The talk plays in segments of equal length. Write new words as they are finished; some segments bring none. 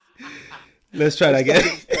Let's try that again.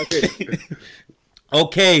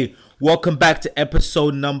 Okay, welcome back to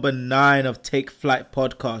episode number 9 of Take Flight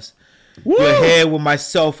Podcast. Woo! You're here with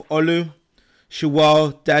myself, Olu,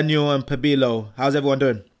 Shuwal, Daniel, and Pabilo. How's everyone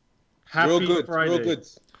doing? Happy Friday. Real good.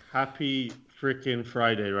 Happy freaking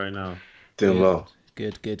Friday right now. Doing well.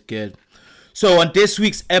 Good. So on this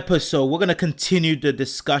week's episode, we're going to continue the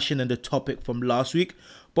discussion and the topic from last week,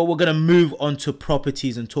 but we're going to move on to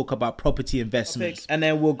properties and talk about property investments. And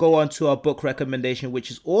then we'll go on to our book recommendation,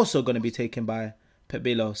 which is also going to be taken by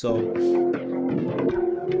Pabilo. So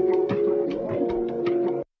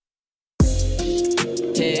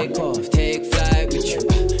take off, take flight with you.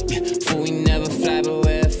 For we never fly, but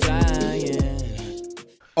we're flying.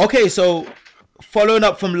 Okay, so following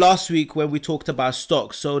up from last week when we talked about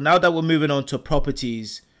stocks, so now that we're moving on to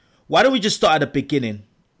properties, why don't we just start at the beginning?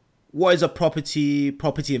 What is a property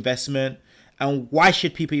investment, and why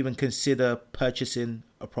should people even consider purchasing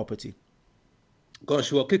a property?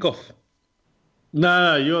 Gosh, well, kick off.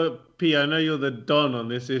 No, you're P. I know you're the don on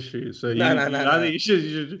this issue, so I think you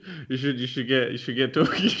should get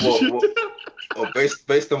talking. Well,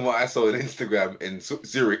 based on what I saw on Instagram in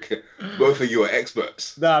Zurich, both of you are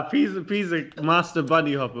experts. Nah, P's a master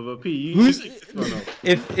bunny hopper, but P,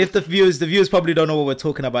 if the viewers probably don't know what we're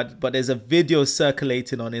talking about, but there's a video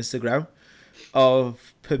circulating on Instagram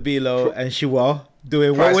of Pabilo and Shuwal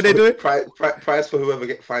doing what were they doing? Price for whoever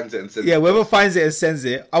finds it and sends it. Yeah, whoever finds it and sends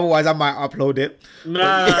it. Otherwise, I might upload it.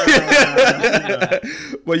 Nah.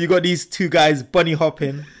 But you got these two guys bunny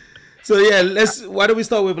hopping. So yeah, why don't we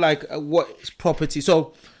start with what's property?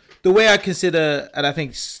 So the way I consider, and I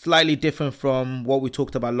think slightly different from what we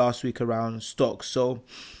talked about last week around stocks. So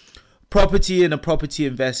property and a property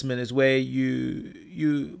investment is where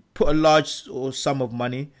you put a large or sum of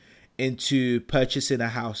money into purchasing a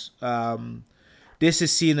house. This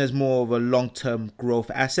is seen as more of a long-term growth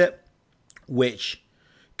asset, which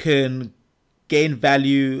can gain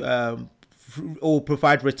value or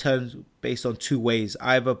provide returns based on two ways: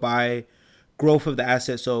 either by growth of the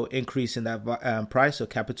asset, so increase in that price or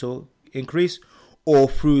capital increase, or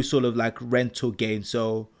through sort of like rental gain.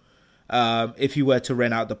 So if you were to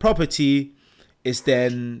rent out the property, it's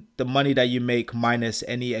then the money that you make minus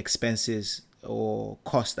any expenses or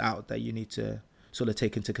cost out that you need to sort of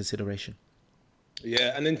take into consideration.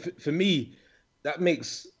 Yeah, and then for me, that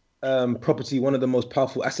makes property one of the most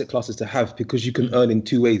powerful asset classes to have, because you can earn in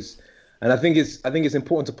two ways. And I think it's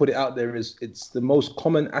important to put it out there. It's the most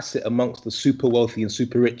common asset amongst the super wealthy and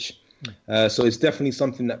super rich. So it's definitely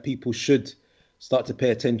something that people should start to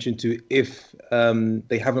pay attention to if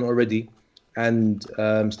they haven't already, and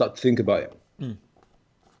start to think about it.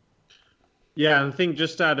 Yeah, and I think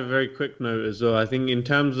just to add a very quick note as well, I think in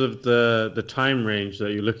terms of the time range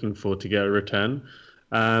that you're looking for to get a return,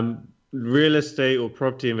 real estate or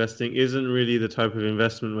property investing isn't really the type of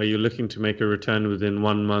investment where you're looking to make a return within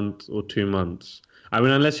 1 month or 2 months. I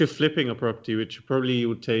mean, unless you're flipping a property, which probably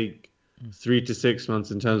would take 3 to 6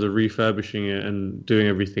 months in terms of refurbishing it and doing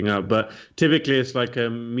everything up. But typically it's like a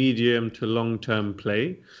medium to long-term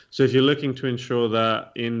play. So if you're looking to ensure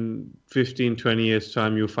that in 15, 20 years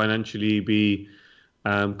time, you'll financially be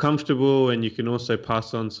comfortable and you can also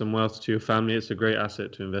pass on some wealth to your family, it's a great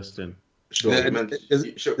asset to invest in. Sure.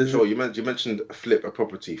 You mentioned flip a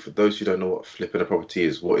property. For those who don't know what flipping a property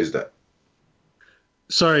is, what is that?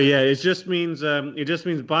 Sorry, yeah, it just means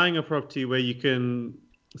buying a property where you can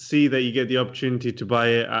see that you get the opportunity to buy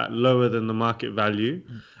it at lower than the market value.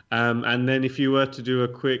 And then if you were to do a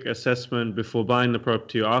quick assessment before buying the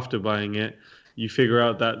property or after buying it, you figure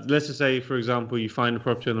out that, let's just say, for example, you find a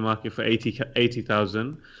property on the market for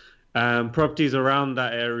 80,000. Properties around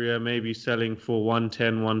that area may be selling for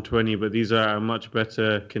 110, 120, but these are a much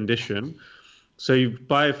better condition. So you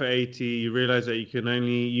buy it for 80, you realize that you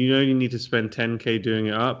only need to spend 10K doing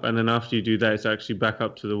it up. And then after you do that, it's actually back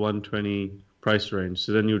up to the 120 price range.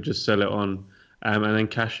 So then you'll just sell it on and then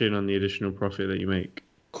cash in on the additional profit that you make.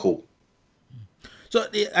 Cool. So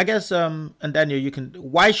I guess, and Daniel,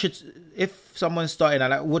 if someone's starting,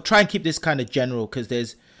 we'll try and keep this kind of general,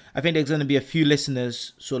 because I think there's going to be a few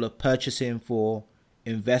listeners sort of purchasing for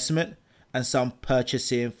investment and some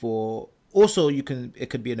purchasing for, also it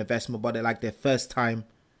could be an investment, but they're like their first time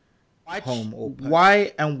home.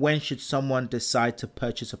 Why and when should someone decide to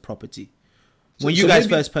purchase a property? When you guys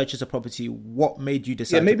first purchased a property, what made you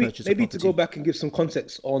decide to purchase a property? Maybe to go back and give some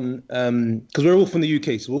context on, because we're all from the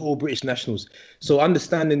UK, so we're all British nationals. So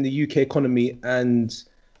understanding the UK economy and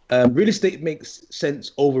real estate makes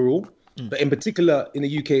sense overall. But in particular, in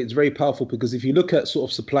the UK, it's very powerful because if you look at sort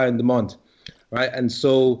of supply and demand, right? And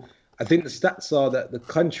so I think the stats are that the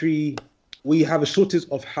country, we have a shortage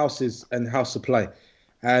of houses and house supply.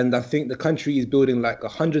 And I think the country is building like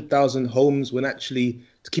 100,000 homes when actually,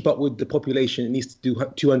 to keep up with the population, it needs to do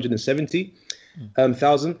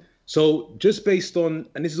 270,000. So just based on,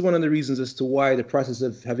 and this is one of the reasons as to why the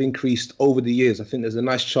prices have increased over the years. I think there's a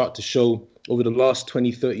nice chart to show over the last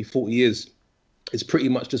 20, 30, 40 years, it's pretty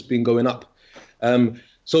much just been going up.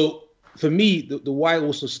 So for me, the why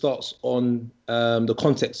also starts on the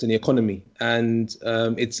context and the economy. And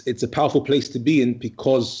it's a powerful place to be in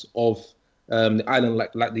because of the island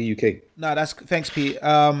like the UK. No, thanks, Pete.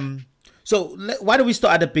 So why don't we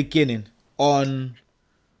start at the beginning on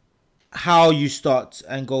how you start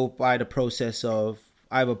and go by the process of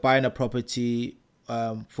either buying a property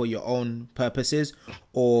for your own purposes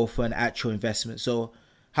or for an actual investment. So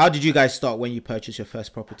how did you guys start when you purchased your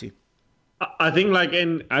first property? I think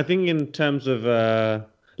in terms of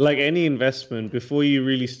like any investment, before you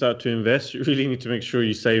really start to invest, you really need to make sure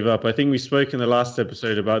you save up. I think we spoke in the last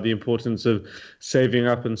episode about the importance of saving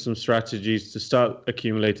up and some strategies to start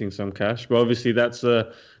accumulating some cash. But obviously that's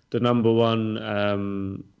the number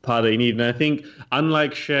one part that you need. And I think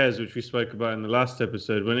unlike shares, which we spoke about in the last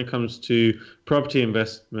episode, when it comes to property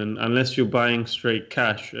investment, unless you're buying straight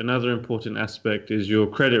cash, another important aspect is your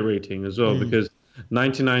credit rating as well, because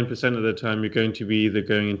 99% of the time you're going to be either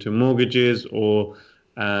going into mortgages or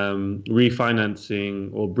refinancing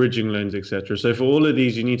or bridging loans, etc. So for all of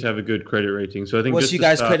these, you need to have a good credit rating. So I think what's you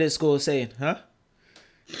guys' credit score saying, huh?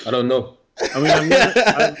 I don't know. I mean,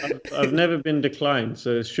 I've never been declined,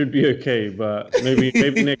 so it should be okay. But maybe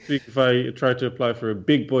next week, if I try to apply for a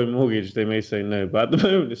big boy mortgage, they may say no. But at the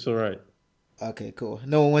moment, it's all right. Okay, cool.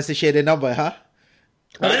 No one wants to share their number, huh?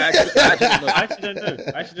 I actually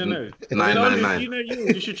don't know. 999. You know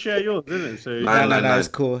yours. You should share yours, isn't it? So No, it's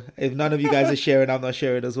cool. If none of you guys are sharing, I'm not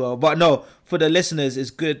sharing as well. But no, for the listeners,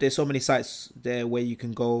 it's good. There's so many sites there where you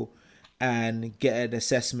can go and get an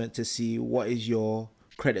assessment to see what is your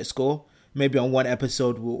credit score. Maybe on one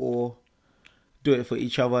episode we'll all do it for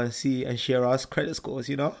each other and see and share our credit scores.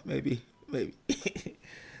 You know, maybe.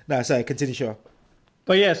 No, sorry. Continue, sure.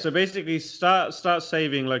 But yeah, so basically start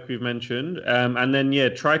saving like we've mentioned, and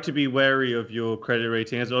then try to be wary of your credit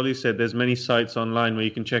rating. As Ollie said, there's many sites online where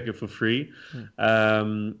you can check it for free,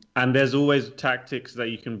 and there's always tactics that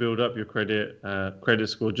you can build up your credit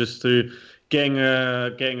score just through getting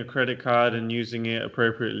a credit card and using it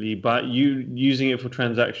appropriately, but using it for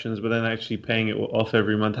transactions, but then actually paying it off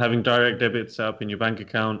every month, having direct debits set up in your bank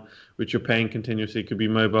account, which you're paying continuously. It could be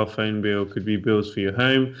mobile phone bill, could be bills for your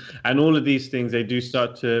home. And all of these things, they do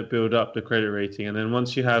start to build up the credit rating. And then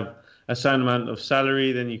once you have a certain amount of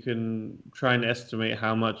salary, then you can try and estimate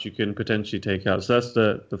how much you can potentially take out. So that's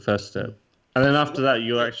the first step. And then after that,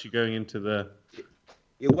 you're actually going into the...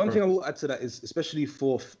 Yeah, one thing I will add to that is, especially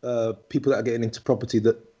for people that are getting into property,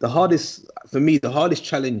 that the hardest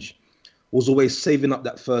challenge was always saving up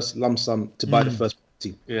that first lump sum to buy the first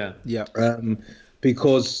property. Yeah.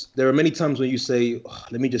 Because there are many times when you say,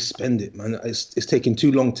 let me just spend it, man. It's taking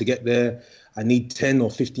too long to get there. I need 10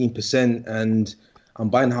 or 15%, and I'm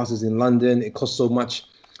buying houses in London. It costs so much.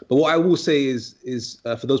 But what I will say is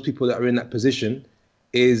for those people that are in that position,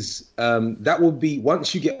 is that will be,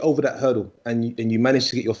 once you get over that hurdle and you manage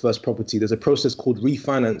to get your first property, there's a process called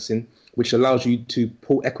refinancing, which allows you to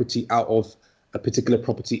pull equity out of a particular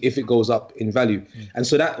property if it goes up in value. And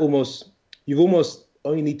so that you've almost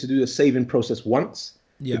only need to do the saving process once,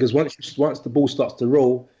 because once the ball starts to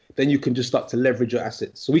roll, then you can just start to leverage your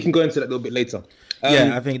assets. So we can go into that a little bit later.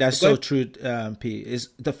 I think that's so true, Pete. Is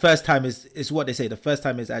the first time is what they say. The first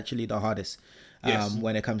time is actually the hardest.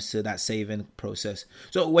 When it comes to that saving process.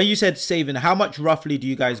 So when you said saving, how much roughly do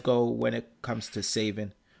you guys go when it comes to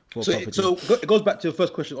saving for property? So it goes back to your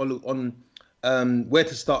first question on where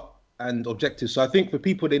to start and objectives. So I think for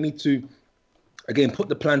people, they need to, again, put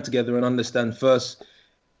the plan together and understand first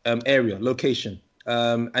area, location.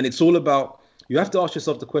 And it's all about, you have to ask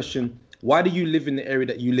yourself the question, why do you live in the area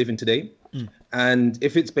that you live in today? And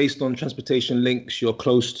if it's based on transportation links, you're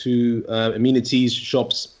close to amenities,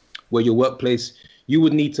 shops, where your workplace, you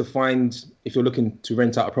would need to find, if you're looking to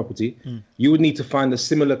rent out a property, you would need to find the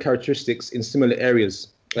similar characteristics in similar areas,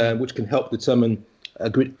 which can help determine a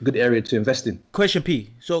good area to invest in. Question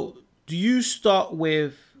P. So do you start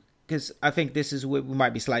with, because I think this is where we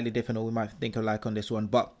might be slightly different, or we might think alike on this one,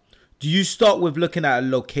 but do you start with looking at a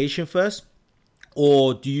location first?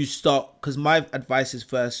 Or do you start, because my advice is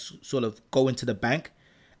first sort of go into the bank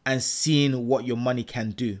and seeing what your money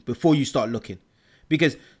can do before you start looking.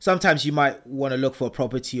 Because sometimes you might want to look for a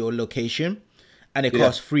property or location and it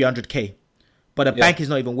costs 300k, but a bank is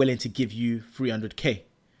not even willing to give you 300k.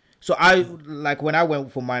 So when I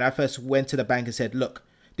went for mine, I first went to the bank and said, look,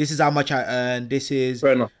 this is how much I earn. This is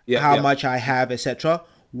how much I have, etc.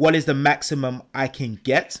 what is the maximum I can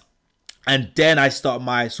get, and then I start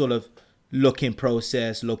my sort of looking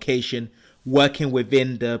process, location, working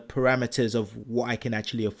within the parameters of what I can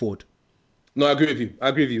actually afford. No, I agree with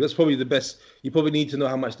you. That's probably the best. You probably need to know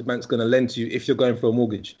how much the bank's going to lend to you if you're going for a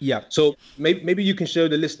mortgage. Yeah. So maybe you can show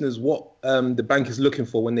the listeners what the bank is looking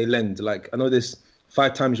for when they lend. Like, I know there's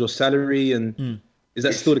 5 times your salary, and is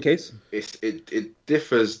that still the case? It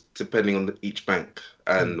differs depending on each bank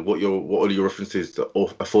and what are your references to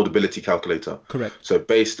affordability calculator. Correct. So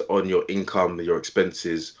based on your income, your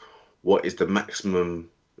expenses, what is the maximum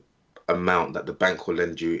amount that the bank will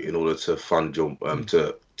lend you in order to fund your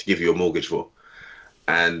to give you a mortgage for?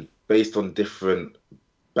 And based on different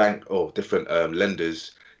bank or different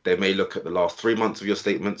lenders, they may look at the last 3 months of your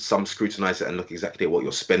statement. Some scrutinize it and look exactly at what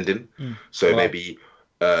you're spending. So maybe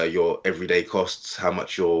your everyday costs, how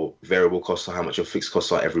much your variable costs are, how much your fixed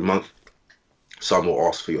costs are every month. Some will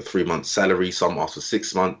ask for your 3 months salary. Some ask for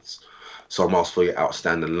 6 months. Some ask for your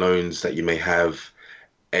outstanding loans that you may have,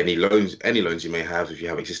 any loans you may have if you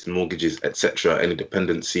have existing mortgages, etc., any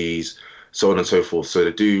dependencies, so on and so forth. So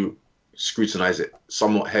they do scrutinize it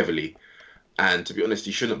somewhat heavily. And to be honest,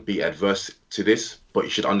 you shouldn't be adverse to this, but you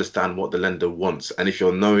should understand what the lender wants. And if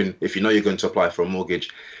you know you're going to apply for a mortgage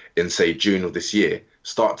in, say, June of this year,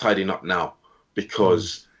 start tidying up now,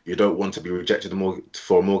 because you don't want to be rejected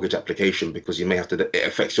for a mortgage application, because you may have to, it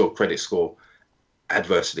affects your credit score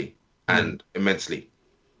adversely and immensely.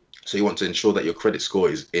 So you want to ensure that your credit score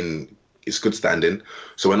is good standing.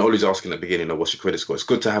 So when Ollie's asking at the beginning, what's your credit score? It's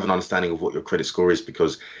good to have an understanding of what your credit score is,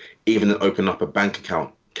 because even opening up a bank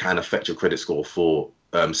account can affect your credit score for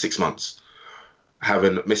 6 months.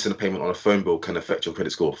 Missing a payment on a phone bill can affect your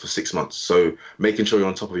credit score for 6 months. So making sure you're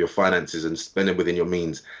on top of your finances and spending within your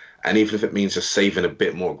means. And even if it means just saving a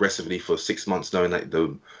bit more aggressively for 6 months, knowing that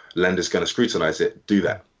the lender's going to scrutinize it, do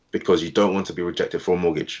that, because you don't want to be rejected for a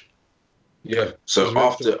mortgage. Yeah. So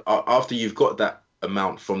after you've got that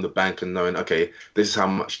amount from the bank and knowing, okay, this is how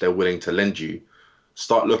much they're willing to lend you,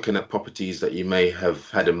 start looking at properties that you may have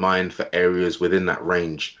had in mind for areas within that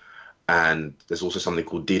range. And there's also something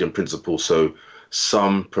called deed in principle. So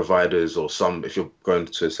some providers, or if you're going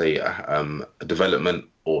to say a development,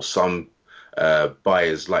 or some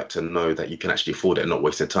buyers like to know that you can actually afford it and not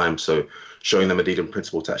waste their time. So showing them a deed in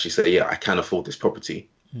principle to actually say, yeah, I can afford this property.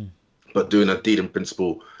 But doing a deed in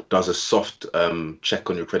principle does a soft check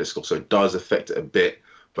on your credit score. So it does affect it a bit,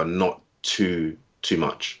 but not too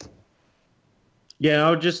much. Yeah,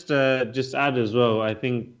 I'll just add as well. I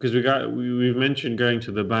think because we've mentioned going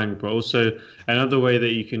to the bank, but also another way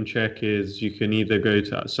that you can check is you can either go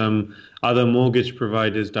to some other mortgage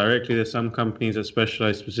providers directly. There's some companies that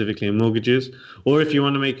specialize specifically in mortgages, or if you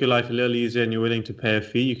want to make your life a little easier and you're willing to pay a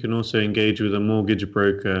fee, you can also engage with a mortgage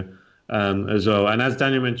broker as well. And as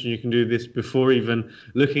Daniel mentioned, you can do this before even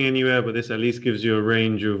looking anywhere, but this at least gives you a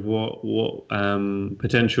range of what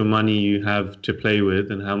potential money you have to play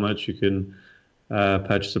with and how much you can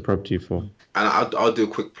purchase a property for. And I'll do a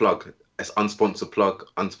quick plug. It's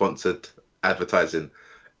unsponsored advertising.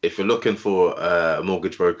 If you're looking for a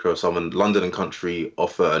mortgage broker or someone, London and Country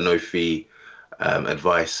offer a no fee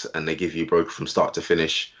advice, and they give you a broker from start to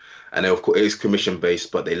finish. And of course, it is commission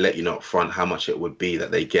based, but they let you know up front how much it would be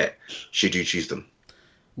that they get should you choose them.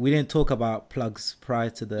 We didn't talk about plugs prior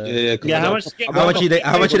to the.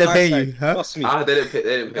 How much are they paying you? Huh? They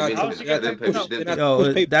didn't pay me.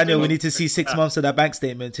 Yo, Daniel, we need to see 6 months of that bank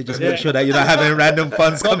statement to just make sure that you're not having random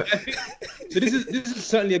funds come. So this is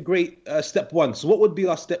certainly a great step one. So what would be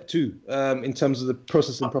our step two in terms of the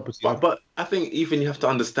processing property? But I think even you have to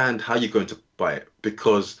understand how you're going to buy it,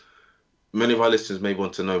 because many of our listeners may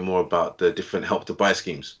want to know more about the different help to buy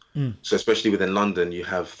schemes. So especially within London, you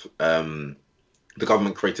have the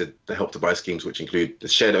government created the help to buy schemes, which include the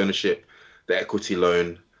shared ownership, the equity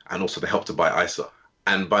loan, and also the help to buy ISA.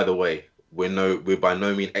 And by the way, we're by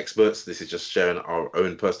no means experts. This is just sharing our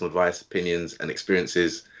own personal advice, opinions, and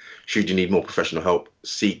experiences. Should you need more professional help,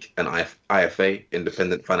 seek an IFA,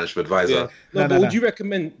 independent financial advisor. Yeah. But would you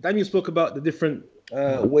recommend? Daniel spoke about the different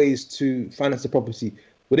ways to finance the property.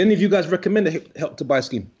 Would any of you guys recommend a help to buy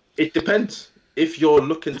scheme? It depends. If you're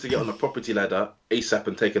looking to get on a property ladder ASAP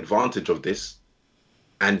and take advantage of this,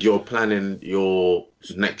 and you're planning your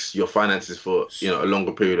finances for a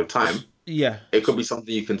longer period of time, it could be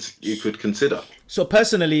something you could consider. So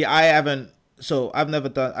personally, I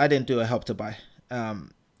didn't do a help to buy.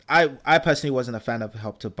 I personally wasn't a fan of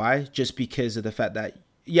help to buy, just because of the fact that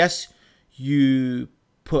yes, you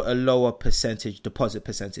put a lower deposit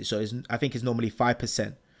percentage. So I think it's normally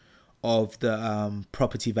 5% of the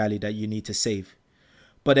property value that you need to save.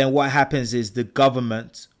 But then what happens is the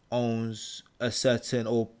government owns a certain,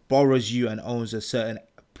 or borrows you and owns a certain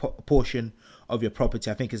portion of your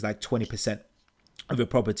property. I think it's like 20% of your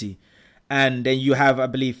property. And then you have, I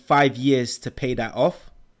believe, 5 years to pay that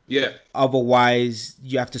off. Yeah. Otherwise,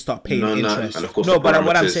 you have to start paying interest. And of course, but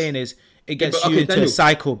what I'm saying is, it gets you into Daniel, a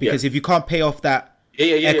cycle, because if you can't pay off that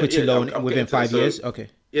equity loan I'm within 5 years, okay.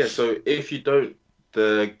 Yeah, so if you don't,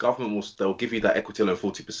 the government they'll give you that equity loan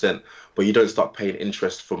 40%, but you don't start paying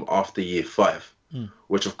interest from after year 5,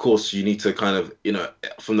 which of course you need to kind of,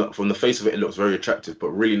 from the face of it, it looks very attractive,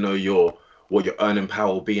 but really know what your earning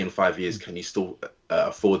power will be in 5 years. Can you still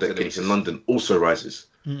afford that case in London also rises.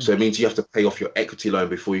 So it means you have to pay off your equity loan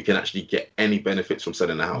before you can actually get any benefits from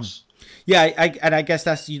selling the house. Yeah, I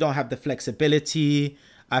guess you don't have the flexibility.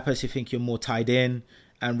 I personally think you're more tied in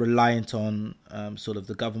and reliant on sort of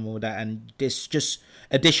the government with that, and there's just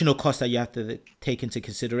additional costs that you have to take into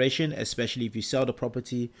consideration, especially if you sell the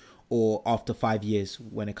property or after 5 years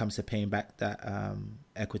when it comes to paying back that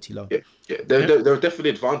equity loan. Yeah. There are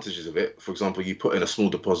definitely advantages of it. For example, you put in a small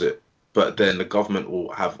deposit, but then the government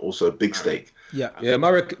will have also a big stake. Yeah.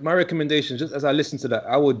 My recommendation, just as I listen to that,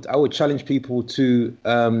 I would challenge people to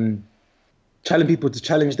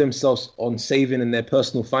challenge themselves on saving in their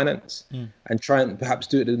personal finance, and try and perhaps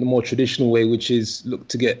do it in the more traditional way, which is look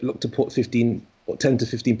to put 10 to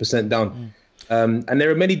 15% down. And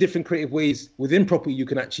there are many different creative ways within property you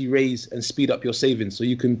can actually raise and speed up your savings. So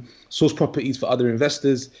you can source properties for other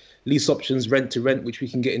investors, lease options, rent to rent, which we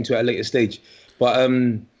can get into at a later stage. But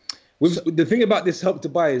the thing about this Help to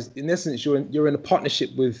Buy is, in essence, you're in a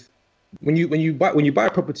partnership with, when you buy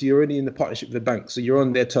a property, you're already in the partnership with the bank, so you're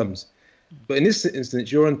on their terms. But in this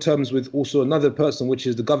instance, you're on terms with also another person, which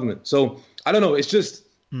is the government. So I don't know. It's just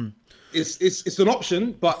it's an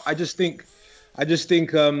option, but I think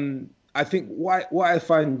what I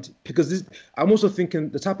find, because I'm also thinking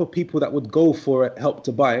the type of people that would go for a Help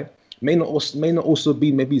to Buy may not also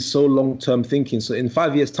be maybe so long-term thinking. So in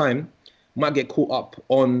 5 years' time, might get caught up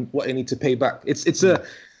on what they need to pay back.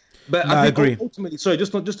 But I agree. Ultimately, sorry,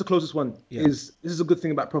 just to close this one, this is a good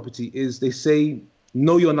thing about property, is they say,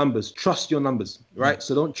 know your numbers, trust your numbers, right?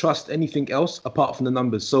 So don't trust anything else apart from the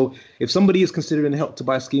numbers. So if somebody is considering a Help to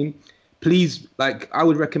Buy scheme, please, I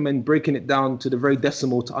would recommend breaking it down to the very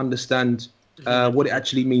decimal to understand what it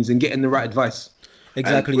actually means and getting the right advice.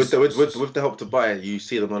 Exactly. With the Help to Buy, you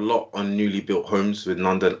see them a lot on newly built homes in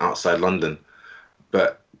London, outside London.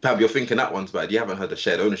 But Pab, you're thinking that one's bad. You haven't heard of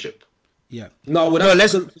shared ownership. Yeah.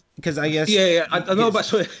 Because I guess. Yeah. I know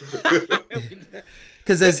about.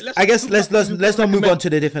 Because let's not move on to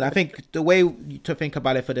the different. I think the way to think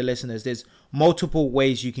about it for the listeners, there's multiple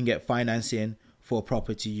ways you can get financing for a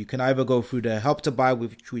property. You can either go through the Help to Buy,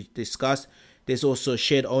 which we discussed. There's also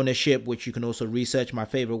shared ownership, which you can also research. My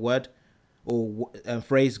favorite word or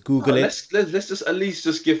phrase, Google it. Let's just at least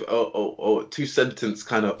just give a 2-sentence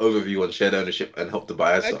kind of overview on shared ownership and Help to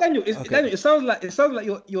Buy. Daniel, it sounds like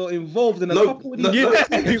you're involved in a couple. You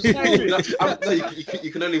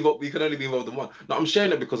can only be involved in one. No, I'm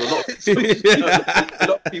sharing it because a lot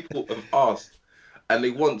of people have asked and they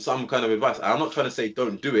want some kind of advice. I'm not trying to say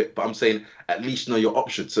don't do it, but I'm saying at least know your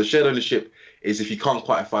options. So shared ownership is if you can't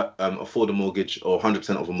quite afford a mortgage or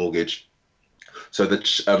 100% of a mortgage. So the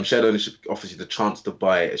shared ownership offers you the chance to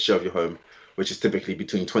buy a share of your home, which is typically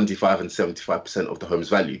between 25 and 75% of the home's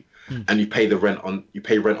value, and you pay rent on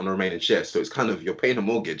the remaining shares. So it's kind of, you're paying a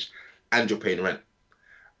mortgage and you're paying rent.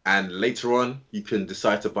 And later on, you can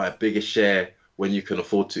decide to buy a bigger share when you can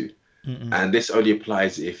afford to. And this only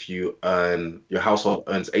applies if your household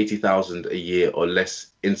earns 80,000 a year or less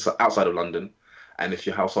outside of London, and if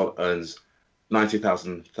your household earns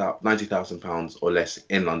 £90,000 or less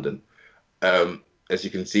in London. As you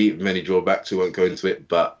can see, many drawbacks, we won't go into it,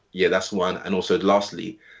 but yeah, that's one. And also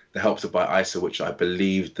lastly, the Help to Buy ISA, which I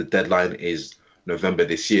believe the deadline is November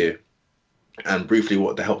this year. And briefly,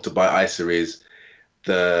 what the Help to Buy ISA is,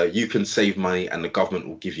 you can save money and the government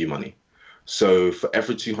will give you money. So for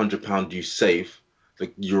every £200 you save,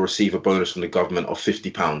 you'll receive a bonus from the government of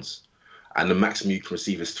 £50, and the maximum you can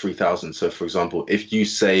receive is £3,000. So for example, if you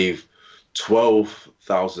save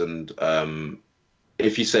 12,000,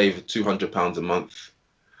 if you save £200 a month,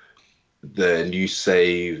 then you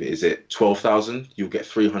save, is it 12,000? You'll get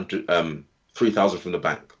 3,000 from the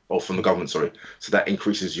bank, or from the government, sorry. So that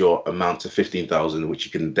increases your amount to 15,000, which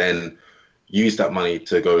you can then use that money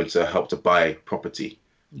to go into Help to Buy property.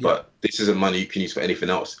 Yeah. But this isn't money you can use for anything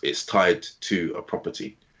else. It's tied to a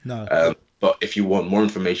property. No. But if you want more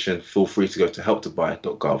information, feel free to go to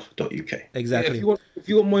helptobuy.gov.uk. Exactly. Yeah, if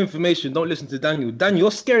you want more information, don't listen to Daniel. Daniel,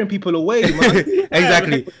 you're scaring people away, man.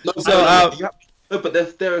 Exactly. No, so No,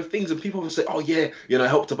 but there are things, and people will say, "Oh yeah,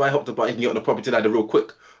 help to buy, you can get on the property ladder real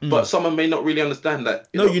quick." But someone may not really understand that.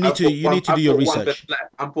 No, you need to do your research.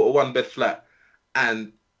 I bought a one bed flat,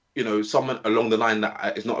 and someone along the line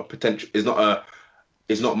that is not a potential, is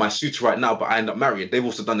not my suitor right now, but I end up marrying. They've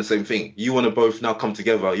also done the same thing. You want to both now come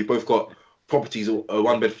together. You both got properties, a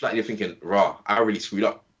one bed flat. And you're thinking, "Rah, I really screwed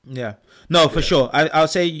up." Yeah, no, for sure. I'll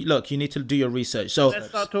say, look, you need to do your research. So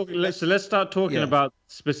let's start talking about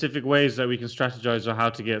specific ways that we can strategize on how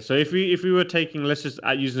to get. So if we were taking, let's just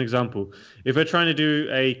use an example. If we're trying to do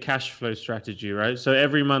a cash flow strategy, right? So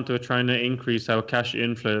every month we're trying to increase our cash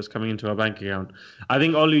inflow that's coming into our bank account. I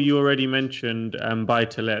think Olu, you already mentioned buy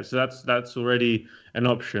to let. So that's already an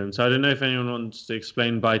option. So I don't know if anyone wants to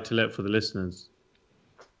explain buy to let for the listeners.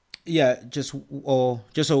 Yeah, just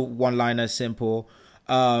a one-liner, simple.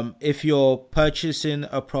 If you're purchasing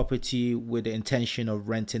a property with the intention of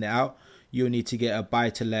renting it out, you'll need to get a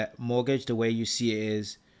buy-to-let mortgage. The way you see it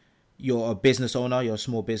is you're a business owner, you're a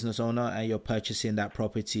small business owner, and you're purchasing that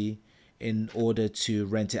property in order to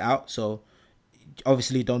rent it out. So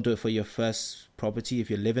obviously don't do it for your first property if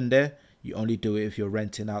you're living there. You only do it if you're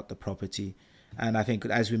renting out the property. And I think,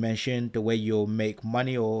 as we mentioned, the way you'll make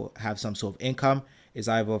money or have some sort of income is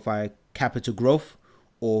either via capital growth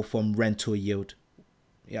or from rental yield.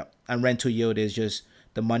 Yeah, and rental yield is just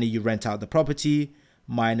the money you rent out the property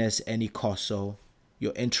minus any cost. So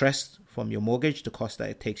your interest from your mortgage, the cost that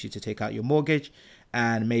it takes you to take out your mortgage,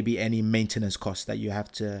 and maybe any maintenance costs that you have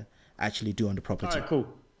to actually do on the property. All right, cool.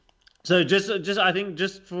 So just I think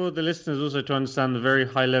just for the listeners also to understand the very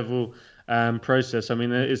high level process. I mean,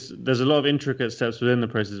 there's a lot of intricate steps within the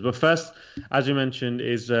process. But first, as you mentioned,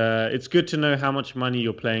 is it's good to know how much money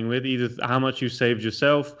you're playing with, either how much you've saved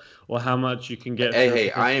yourself or how much you can get.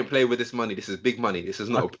 Hey, I ain't playing with this money. This is big money. This is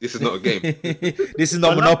not a game. This is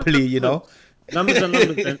not Monopoly, Numbers are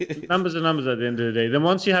numbers. Numbers are numbers at the end of the day. Then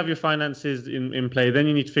once you have your finances in play, then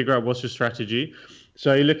you need to figure out what's your strategy.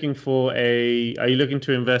 So are you looking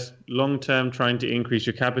to invest long term, trying to increase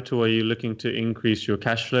your capital? Or are you looking to increase your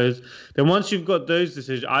cash flows? Then once you've got those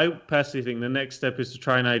decisions, I personally think the next step is to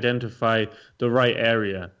try and identify the right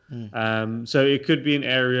area. So it could be an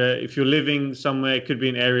area, if you're living somewhere, it could be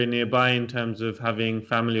an area nearby in terms of having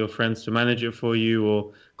family or friends to manage it for you,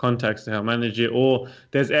 or contacts to help manage it. Or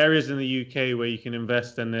there's areas in the UK where you can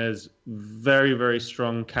invest and there's very, very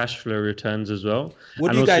strong cash flow returns as well.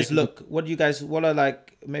 What are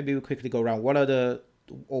like, maybe we'll quickly go around. What are the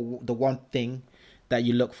one thing that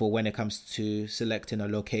you look for when it comes to selecting a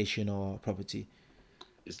location or property?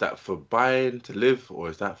 Is that for buying to live, or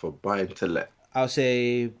is that for buying to let? I'll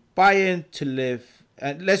say buying to live.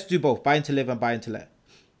 Let's do both, buying to live and buying to let.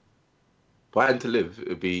 Buying to live, it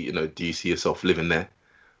would be, do you see yourself living there?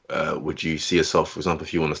 Would you see yourself, for example,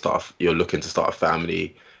 if you're looking to start a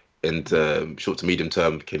family in the short to medium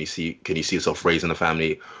term, can you see yourself raising a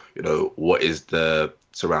family? What is the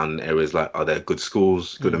surrounding areas like? Are there good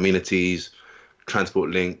schools, good amenities,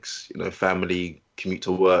 transport links, family, commute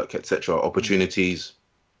to work, etc., opportunities?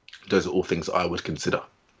 Those are all things I would consider.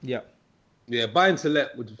 Yeah, buying to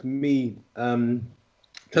let would, for me,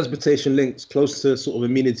 transportation links, close to sort of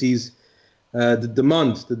amenities, the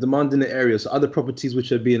demand in the area. So other properties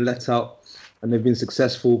which are being let out and they've been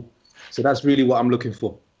successful. So that's really what I'm looking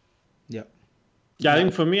for. Yeah, I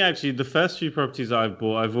think for me, actually, the first few properties I've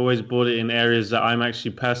bought, I've always bought it in areas that I'm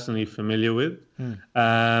actually personally familiar with.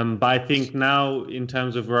 But I think now, in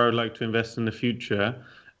terms of where I'd like to invest in the future,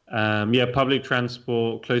 public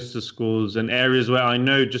transport, close to schools, and areas where I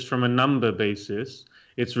know just from a number basis,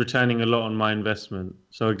 it's returning a lot on my investment.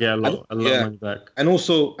 So I get a lot of money back. And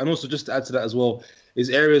also just to add to that as well,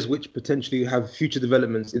 is areas which potentially have future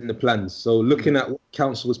developments in the plans. So looking at what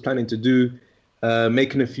council was planning to do,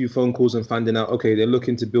 making a few phone calls and finding out, okay, they're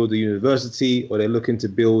looking to build a university or they're looking to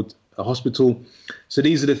build a hospital. So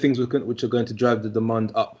these are the things which are going to drive the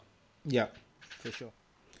demand up. Yeah, for sure.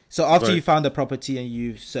 So after you found the property and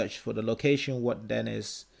you searched for the location, what then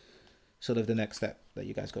is sort of the next step that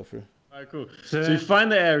you guys go through? All right, cool. So you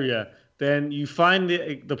find the area, then you find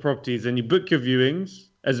the properties, and you book your viewings,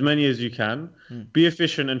 as many as you can. Be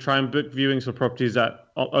efficient and try and book viewings for properties that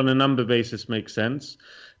on a number basis make sense.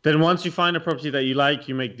 Then once you find a property that you like,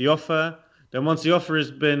 you make the offer. Then once the offer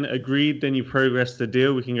has been agreed, then you progress the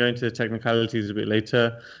deal. We can go into the technicalities a bit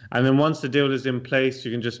later. And then once the deal is in place,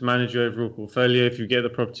 you can just manage your overall portfolio. If you get the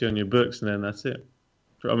property on your books, and then that's it.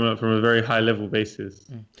 From a very high level basis.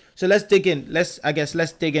 So let's dig in. Let's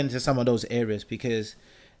dig into some of those areas, because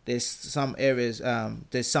there's some areas,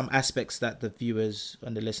 there's some aspects that the viewers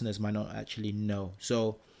and the listeners might not actually know.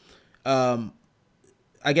 So,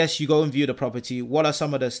 I guess you go and view the property. What are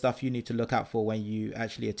some of the stuff you need to look out for when you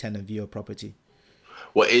actually attend and view a property?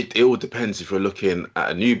 Well, it all depends if you're looking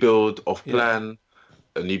at a new build off plan,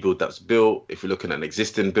 a new build that's built, if you're looking at an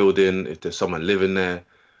existing building, if there's someone living there,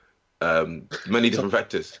 many different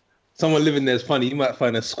factors. Someone living there is funny. You might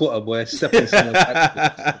find a squatter boy stepping someone's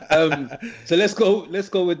back. So let's go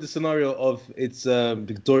with the scenario of it's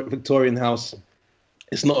Victorian house.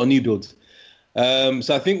 It's not a new build.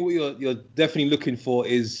 So I think what you're definitely looking for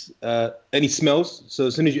is any smells. So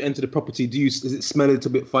as soon as you enter the property, does it smell a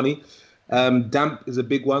little bit funny? Damp is a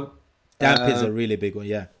big one. Damp is a really big one.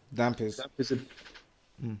 Yeah, damp is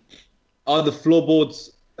Are the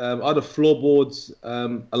floorboards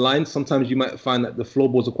aligned? Sometimes you might find that the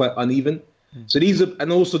floorboards are quite uneven. So these are,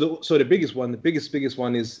 and also the biggest one, the biggest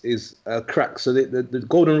one is cracks. So the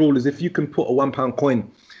golden rule is if you can put a £1 coin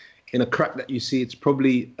in a crack that you see, it's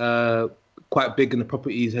probably quite big and the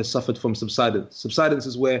property has suffered from subsidence. Subsidence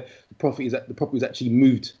is where the property is actually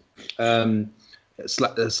moved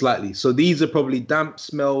slightly. So these are probably damp,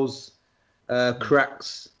 smells,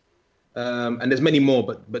 cracks, and there's many more,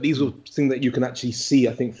 but these are things that you can actually see,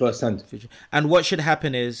 I think, firsthand. And what should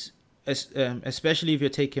happen is, especially if you're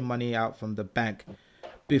taking money out from the bank,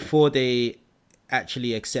 before they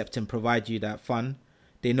actually accept and provide you that fund,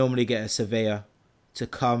 they normally get a surveyor to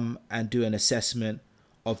come and do an assessment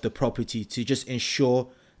of the property to just ensure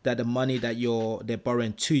that the money that they're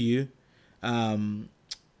borrowing to you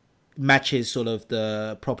matches sort of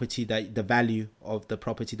the value of the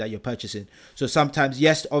property that you're purchasing. So sometimes,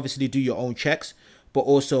 yes, obviously do your own checks, but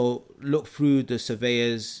also look through the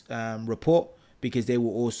surveyor's report, because they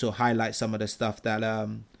will also highlight some of the stuff that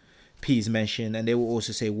P's mentioned, and they will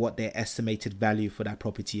also say what their estimated value for that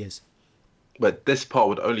property is. But this part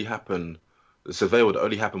would only happen, the survey would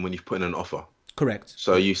only happen when you've put in an offer. Correct.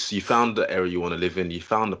 So you found the area you want to live in, you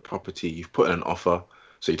found the property, you've put in an offer.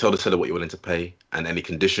 So you told the seller what you're willing to pay and any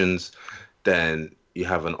conditions. Then you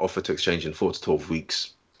have an offer to exchange in 4 to 12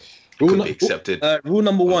 weeks. Could be accepted. Rule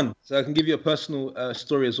number one. So I can give you a personal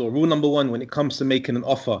story as well. Rule number one, when it comes to making an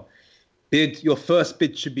offer, your first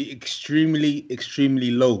bid should be extremely,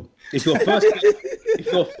 extremely low. If your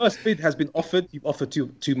first bid has been offered, you've offered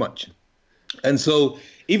too much. And so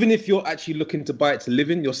even if you're actually looking to buy it to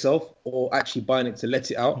live in yourself or actually buying it to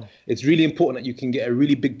let it out, it's really important that you can get a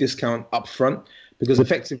really big discount up front, because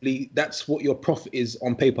effectively that's what your profit is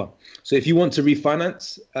on paper. So if you want to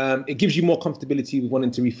refinance, it gives you more comfortability with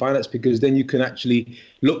wanting to refinance, because then you can actually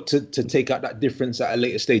look to take out that difference at a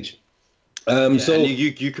later stage. So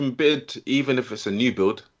you can bid, even if it's a new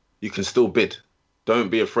build, you can still bid. Don't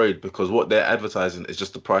be afraid, because what they're advertising is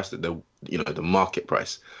just the price that the market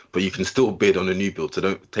price. But you can still bid on a new build. So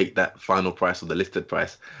don't take that final price or the listed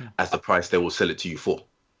price as the price they will sell it to you for.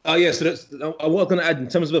 Oh yeah, so that's what I'm going to add in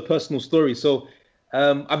terms of a personal story. So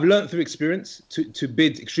I've learned through experience to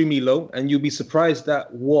bid extremely low, and you'll be surprised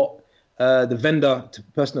at what the vendor to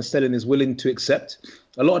the person that's selling is willing to accept.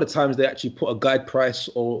 A lot of the times they actually put a guide price,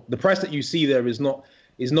 or the price that you see there is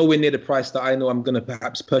nowhere near the price that I know I'm going to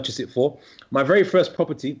perhaps purchase it for. My very first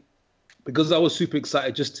property, because I was super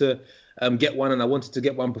excited just to get one, and I wanted to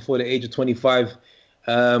get one before the age of 25.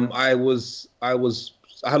 I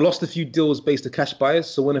had lost a few deals based on cash buyers.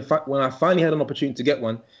 So when I finally had an opportunity to get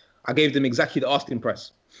one, I gave them exactly the asking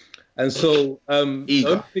price. And so the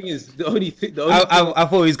only thing is, I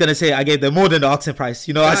thought he was going to say I gave them more than the asking price.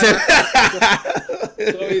 You know what I said?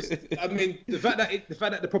 So the fact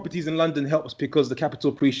that the properties in London helps, because the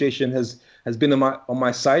capital appreciation has been on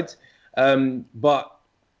my side. But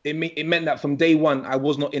it meant that from day one, I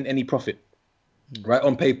was not in any profit, right,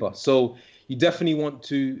 on paper. So you definitely want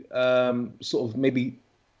to sort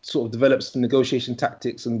of develop some negotiation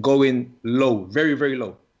tactics and go in low, very, very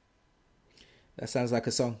low. That sounds like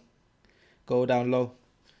a song. Go down low.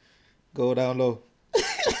 Go down low.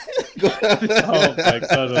 Oh my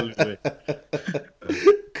God, Oliver.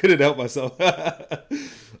 Couldn't help myself.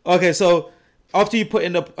 Okay, so after you put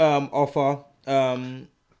in the offer,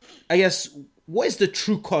 I guess, what is the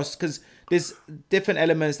true cost? Because there's different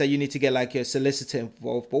elements that you need to get, like your solicitor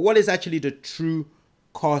involved. But what is actually the true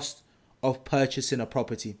cost of purchasing a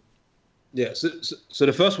property? Yeah, so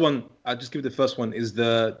the first one, I'll just give the first one, is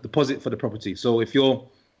the deposit for the property. So if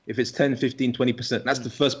it's 10, 15, 20%, that's the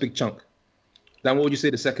first big chunk. Then what would you say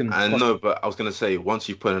the second? No, but I was going to say, once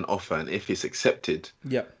you put an offer and if it's accepted,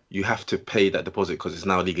 you have to pay that deposit because it's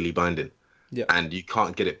now legally binding. Yeah. And you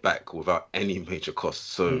can't get it back without any major costs.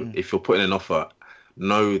 So if you're putting an offer,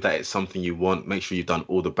 know that it's something you want. Make sure you've done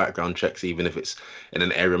all the background checks, even if it's in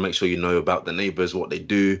an area. Make sure you know about the neighbours, what they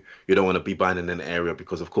do. You don't want to be buying in an area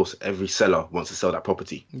because, of course, every seller wants to sell that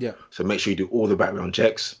property. Yeah. So make sure you do all the background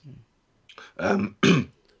checks.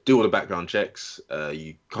 Do all the background checks.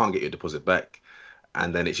 You can't get your deposit back.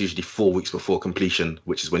 and then it's usually 4 weeks before completion,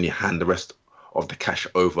 which is when you hand the rest of the cash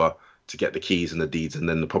over to get the keys and the deeds, and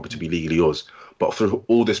then the property will be legally yours. But for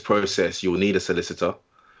all this process, you'll need a solicitor,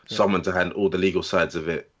 someone to handle all the legal sides of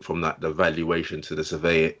it, from that the valuation to the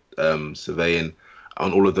surveying,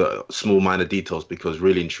 and all of the small minor details, because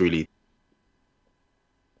really and truly,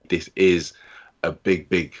 this is a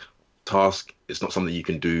big task. It's not something you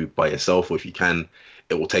can do by yourself, or if you can,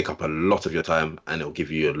 it will take up a lot of your time and it will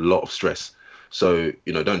give you a lot of stress. So,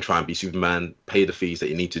 don't try and be Superman. Pay the fees that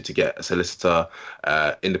you need to get a solicitor,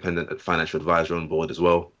 independent financial advisor on board as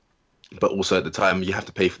well. But also at the time, you have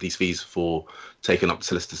to pay for these fees for taking up the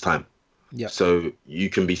solicitor's time. Yeah. So you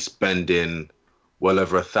can be spending well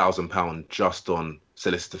over £1,000 just on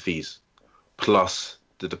solicitor fees, plus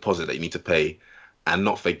the deposit that you need to pay, and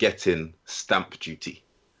not forgetting stamp duty.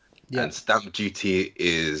 Yeah. And stamp duty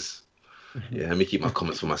is, let me keep my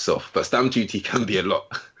comments for myself, but stamp duty can be a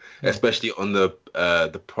lot, especially on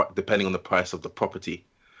depending on the price of the property.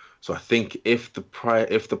 So I think if the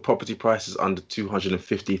property price is under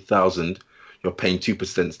 250,000, you're paying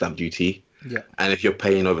 2% stamp duty. Yeah. And if you're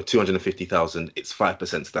paying over 250,000, it's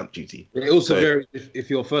 5% stamp duty. It also varies if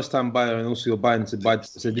you're a first-time buyer and also you're buying to buy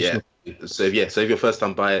this additional. Yeah. So if you're a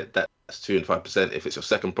first-time buyer, that's 2 and 5%. If it's your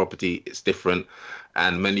second property, it's different.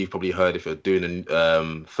 And many you've probably heard, if you're doing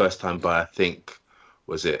a first-time buyer, I think,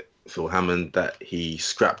 was it Phil Hammond, that he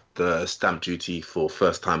scrapped the stamp duty for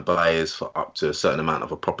first-time buyers for up to a certain amount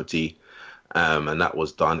of a property, and that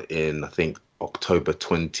was done in, I think, October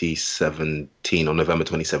 2017 or November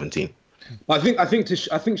 2017. I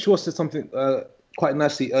think Shaw said something quite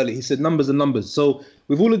nicely earlier. He said numbers are numbers. So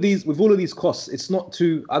with all of these costs, it's not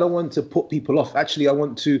to. I don't want to put people off. Actually, I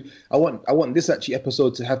want this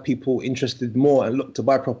episode to have people interested more and look to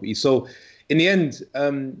buy property. So in the end,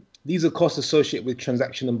 these are costs associated with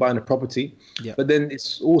transaction and buying a property. Yeah. But then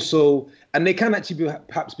it's also, and they can actually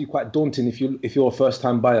perhaps be quite daunting if you're a first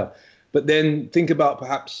time buyer. But then think about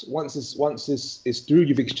perhaps once this is through,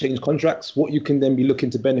 you've exchanged contracts, what you can then be looking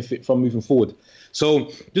to benefit from moving forward.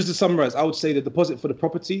 So just to summarize, I would say the deposit for the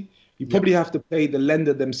property, you probably have to pay the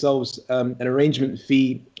lender themselves an arrangement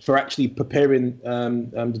fee for actually preparing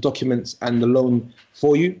the documents and the loan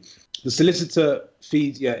for you. The solicitor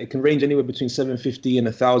fees, it can range anywhere between 750 and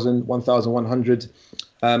 1,000, 1,100.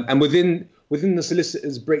 And within the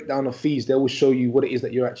solicitor's breakdown of fees, they will show you what it is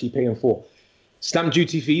that you're actually paying for. Stamp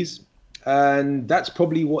duty fees, and that's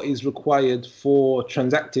probably what is required for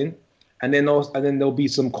transacting. And then there'll be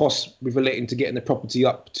some costs relating to getting the property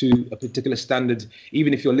up to a particular standard,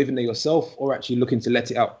 even if you're living there yourself or actually looking to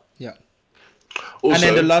let it out. Yeah. Also, and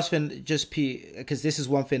then the last thing, because this is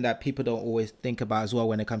one thing that people don't always think about as well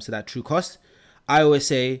when it comes to that true cost. I always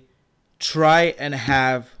say, try and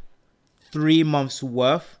have 3 months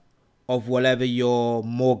worth of whatever your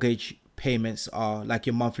mortgage payments are, like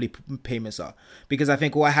your monthly payments are. Because I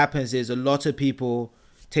think what happens is a lot of people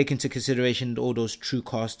take into consideration all those true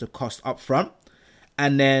costs, the cost up front,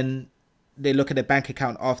 and then they look at their bank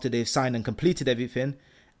account after they've signed and completed everything,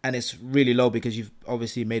 and it's really low because you've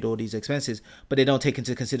obviously made all these expenses, but they don't take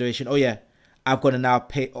into consideration, I've got to now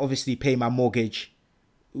pay my mortgage,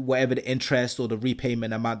 whatever the interest or the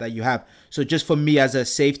repayment amount that you have. So just for me as a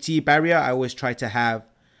safety barrier, I always try to have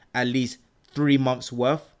at least 3 months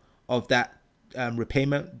worth of that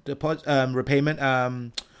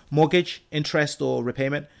mortgage interest or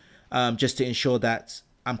repayment, just to ensure that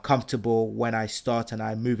I'm comfortable when I start and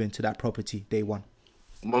I move into that property day one.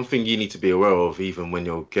 One thing you need to be aware of, even when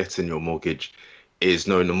you're getting your mortgage, is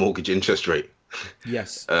knowing the mortgage interest rate.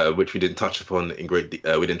 Yes. Which we didn't touch upon in great.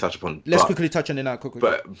 We didn't touch upon. Let's quickly touch on it now. Quickly.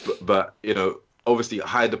 But obviously, a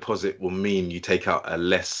high deposit will mean you take out a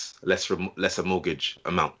lesser mortgage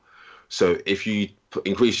amount. So if you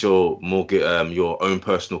increase your mortgage, your own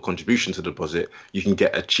personal contribution to the deposit, you can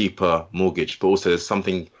get a cheaper mortgage. But also, there's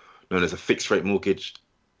something known as a fixed rate mortgage,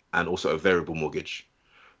 and also a variable mortgage.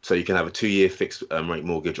 So you can have a 2-year fixed rate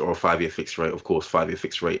mortgage or a 5-year fixed rate. Of course, 5-year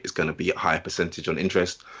fixed rate is going to be a higher percentage on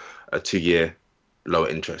interest. A 2-year lower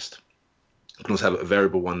interest. You can also have a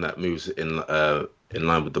variable one that moves in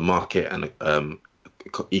line with the market and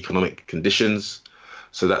economic conditions.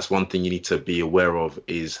 So that's one thing you need to be aware of,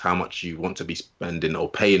 is how much you want to be spending or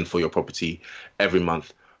paying for your property every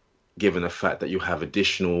month, given the fact that you have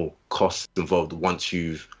additional costs involved once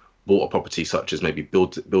you've bought a property, such as maybe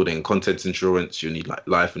building and contents insurance. You need like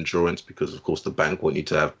life insurance, because of course the bank want you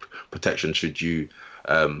to have protection should you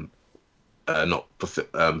not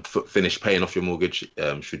finish paying off your mortgage,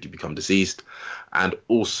 should you become deceased, and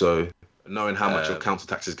also knowing how much your council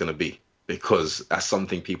tax is going to be, because that's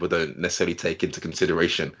something people don't necessarily take into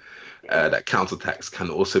consideration. That council tax can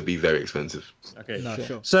also be very expensive. Okay. No,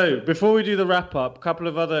 sure. So before we do the wrap up, a couple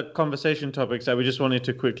of other conversation topics that we just wanted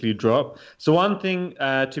to quickly drop. So one thing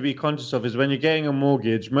to be conscious of is when you're getting a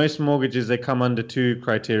mortgage, most mortgages, they come under two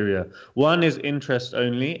criteria. One is interest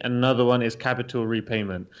only, and another one is capital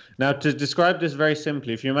repayment. Now, to describe this very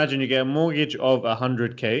simply, if you imagine you get a mortgage of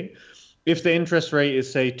 100K, if the interest rate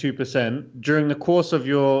is, say, 2%, during the course of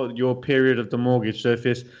your period of the mortgage, so if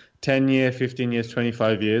it's 10 years, 15 years,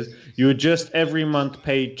 25 years, you would just every month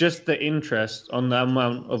pay just the interest on the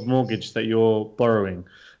amount of mortgage that you're borrowing.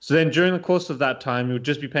 So then during the course of that time, you'll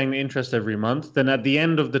just be paying the interest every month. Then at the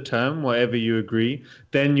end of the term, whatever you agree,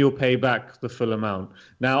 then you'll pay back the full amount.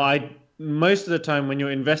 Now, most of the time when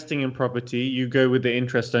you're investing in property, you go with the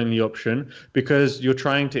interest only option because you're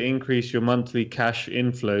trying to increase your monthly cash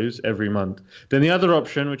inflows every month. Then the other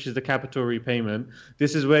option, which is the capital repayment,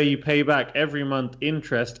 this is where you pay back every month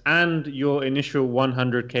interest and your initial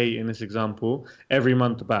 100K in this example every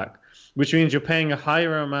month back, which means you're paying a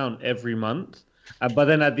higher amount every month. But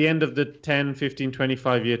then at the end of the 10, 15,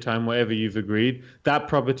 25 year time, whatever you've agreed, that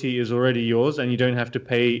property is already yours and you don't have to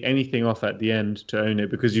pay anything off at the end to own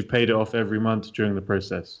it because you've paid it off every month during the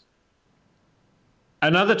process.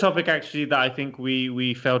 Another topic actually that I think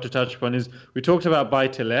we failed to touch upon is we talked about buy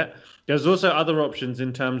to let. There's also other options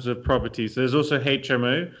in terms of properties. There's also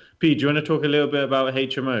HMO. Pete, do you want to talk a little bit about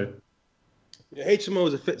HMO? Yeah,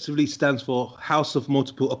 HMO effectively stands for House of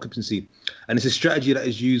Multiple Occupancy, and it's a strategy that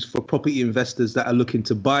is used for property investors that are looking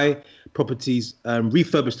to buy properties,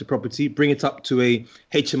 refurbish the property, bring it up to a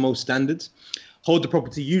HMO standard, hold the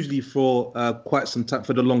property usually for quite some time,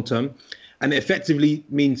 for the long term, and it effectively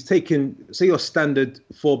means taking, say, your standard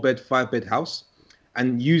 4-bed, 5-bed house,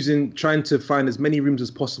 and trying to find as many rooms as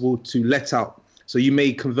possible to let out. So you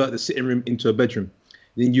may convert the sitting room into a bedroom.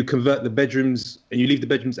 Then you convert the bedrooms and you leave the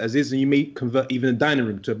bedrooms as is, and you may convert even a dining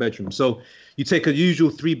room to a bedroom. So you take a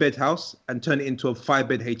usual 3-bed house and turn it into a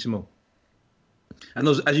 5-bed HMO. And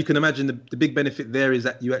those, as you can imagine, the big benefit there is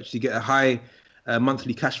that you actually get a high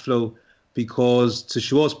monthly cash flow because, to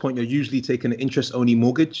Shua's point, you're usually taking an interest-only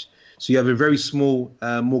mortgage. So you have a very small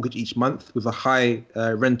mortgage each month with a high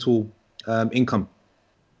rental income.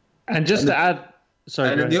 And just to add... Sorry,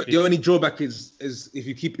 and the only drawback is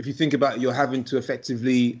if you think about it, you're having to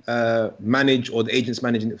effectively manage, or the agent's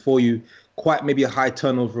managing it for you, quite maybe a high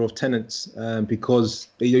turnover of tenants because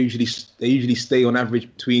they usually stay on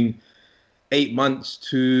average between 8 months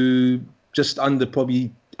to just under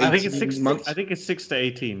probably 18 I think it's 6 months. I think it's 6 to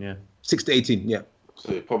 18, yeah. 6 to 18, yeah.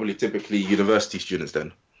 So probably typically university students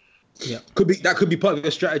then. Yeah, could be part of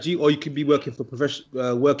your strategy, or you could be working for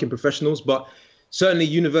working professionals, but certainly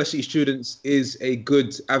university students is a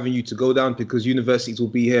good avenue to go down because universities will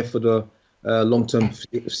be here for the long-term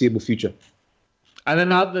foreseeable future. And then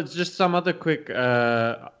there's just some other quick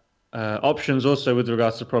options also with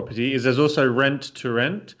regards to property is there's also rent to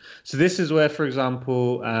rent. So this is where, for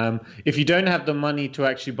example, if you don't have the money to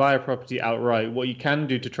actually buy a property outright, what you can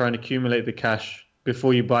do to try and accumulate the cash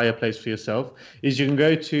before you buy a place for yourself is you can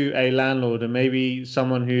go to a landlord and maybe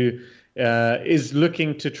someone who is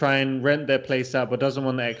looking to try and rent their place out but doesn't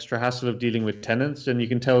want the extra hassle of dealing with tenants, and you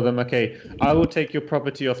can tell them, okay, I will take your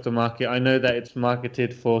property off the market. I know that it's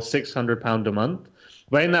marketed for £600 a month,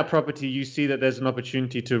 but in that property you see that there's an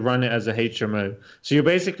opportunity to run it as a HMO. So you're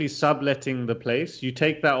basically subletting the place. You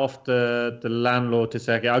take that off the landlord to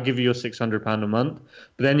say, okay, I'll give you your £600 a month,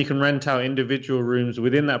 but then you can rent out individual rooms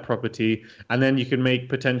within that property, and then you can make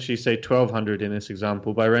potentially, say, £1,200 in this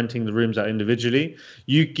example by renting the rooms out individually.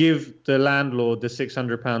 You give the landlord the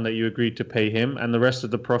 £600 that you agreed to pay him, and the rest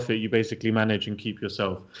of the profit you basically manage and keep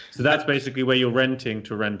yourself. So that's basically where you're renting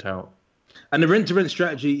to rent out. And the rent-to-rent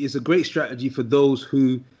strategy is a great strategy for those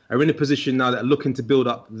who are in a position now that are looking to build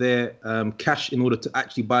up their cash in order to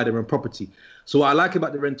actually buy their own property. So what I like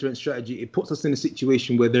about the rent-to-rent strategy, it puts us in a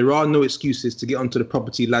situation where there are no excuses to get onto the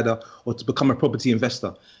property ladder or to become a property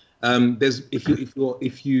investor.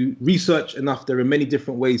 If you research enough, there are many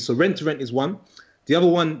different ways. So rent-to-rent is one.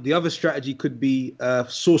 The other strategy could be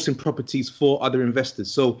sourcing properties for other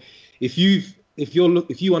investors. So if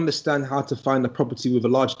you understand how to find a property with a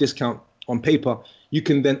large discount on paper, you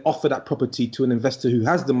can then offer that property to an investor who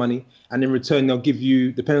has the money, and in return they'll give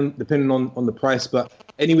you, depending on the price, but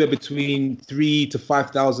anywhere between £3,000 to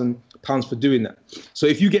 £5,000 for doing that. So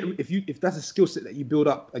if that's a skill set that you build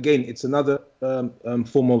up, again, it's another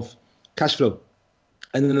form of cash flow.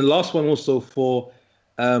 And then the last one also for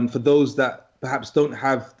those that perhaps don't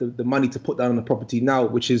have the money to put down on the property now,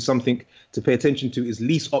 which is something to pay attention to, is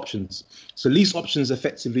lease options. So lease options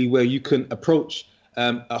effectively where you can approach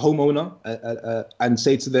a homeowner and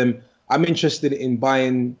say to them, I'm interested in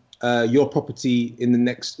buying your property in the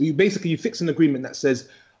next. You fix an agreement that says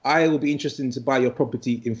I will be interested in to buy your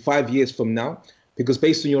property in 5 years from now, because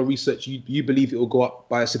based on your research, you believe it will go up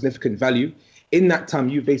by a significant value. In that time,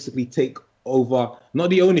 you basically take over not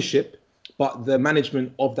the ownership, but the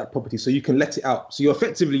management of that property, so you can let it out. So you're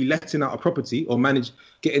effectively letting out a property or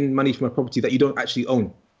getting money from a property that you don't actually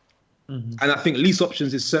own. Mm-hmm. And I think lease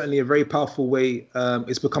options is certainly a very powerful way.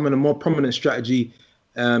 It's becoming a more prominent strategy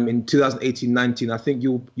in 2018-19. I think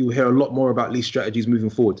you'll hear a lot more about lease strategies moving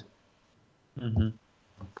forward. Mm-hmm.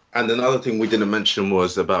 And another thing we didn't mention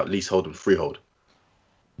was about leasehold and freehold.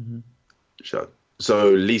 Mm-hmm.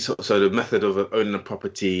 So the method of owning a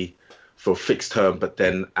property for a fixed term, but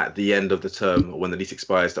then at the end of the term, when the lease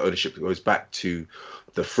expires, the ownership goes back to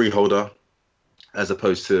the freeholder, as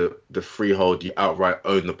opposed to the freehold, you outright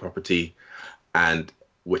own the property and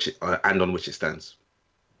on which it stands.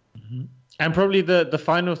 Mm-hmm. And probably the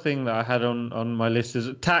final thing that I had on my list is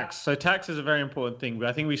tax. So tax is a very important thing. But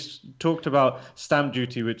I think we talked about stamp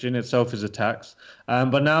duty, which in itself is a tax.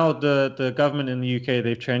 But now the government in the UK,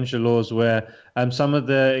 they've changed the laws where some of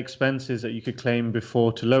the expenses that you could claim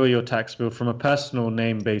before to lower your tax bill from a personal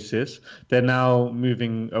name basis, they're now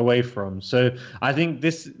moving away from. So I think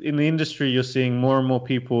in the industry, you're seeing more and more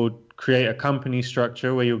people create a company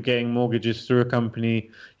structure where you're getting mortgages through a company,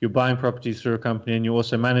 you're buying properties through a company, and you're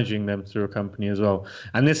also managing them through a company as well.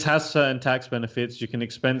 And this has certain tax benefits. You can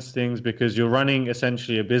expense things because you're running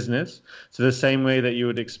essentially a business. So the same way that you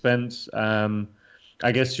would expense,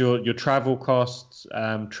 I guess, your travel costs,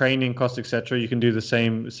 training costs, etc., you can do the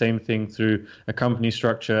same thing through a company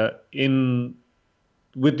structure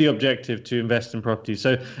with the objective to invest in property.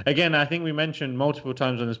 So again, I think we mentioned multiple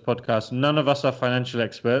times on this podcast, none of us are financial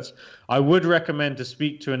experts. I would recommend to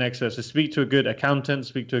speak to an expert. So speak to a good accountant,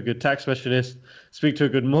 speak to a good tax specialist, speak to a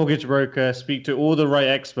good mortgage broker, speak to all the right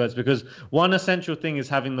experts, because one essential thing is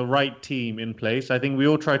having the right team in place. I think we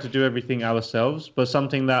all try to do everything ourselves, but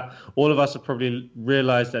something that all of us have probably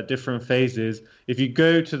realized at different phases, if you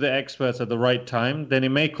go to the experts at the right time, then it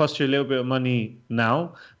may cost you a little bit of money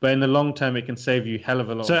now, but in the long term, it can save you hell of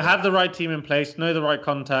a lot. So have the right team in place, know the right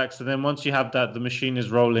contacts, and then once you have that, the machine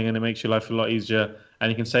is rolling and it makes your life a lot easier, and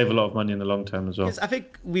you can save a lot of money in the long term as well. Yes, I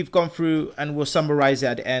think we've gone through, and we'll summarize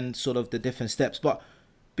at the end, sort of the different steps. But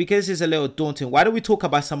because it's a little daunting, why don't we talk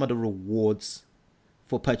about some of the rewards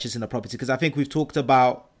for purchasing a property? Because I think we've talked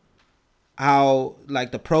about how,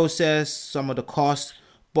 like, the process, some of the costs,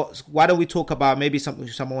 but why don't we talk about maybe someone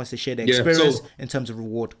wants to share their experience in terms of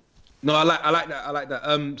reward? No, I like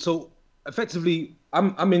that. So effectively,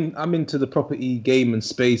 I'm into the property game and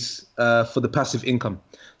space for the passive income.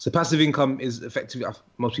 So passive income is effectively,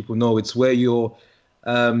 most people know, it's where you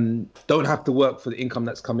don't have to work for the income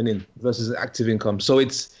that's coming in versus active income. So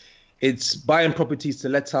it's buying properties to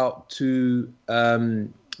let out to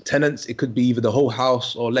tenants. It could be either the whole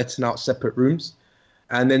house or letting out separate rooms,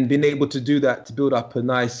 and then being able to do that to build up a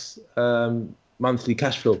nice monthly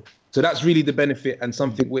cash flow. So that's really the benefit, and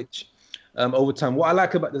something which over time, what I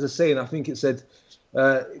like about, there's a saying, I think it said,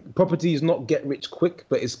 property is not get rich quick,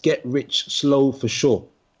 but it's get rich slow for sure.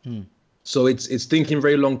 So it's thinking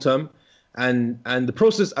very long term, and the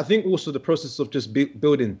process, I think also the process of just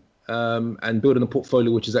building and building a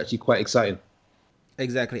portfolio, which is actually quite exciting.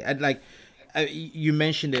 Exactly. And like you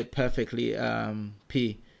mentioned it perfectly,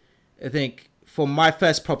 P. I think for my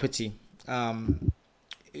first property,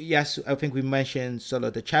 yes, I think we mentioned sort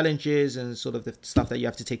of the challenges and sort of the stuff that you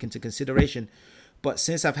have to take into consideration. But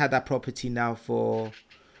since I've had that property now for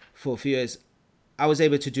a few years, I was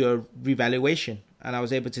able to do a revaluation, and I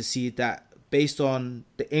was able to see that based on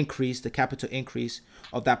the capital increase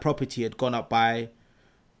of that property had gone up by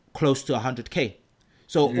close to 100K.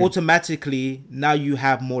 So automatically now you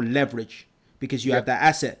have more leverage because you have that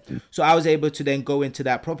asset. So I was able to then go into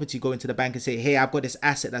that property, go into the bank and say, hey, I've got this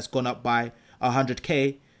asset that's gone up by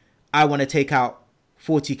 100K. I want to take out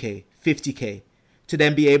 40K, 50K to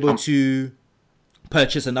then be able to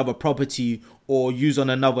purchase another property or use on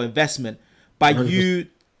another investment. By 100%.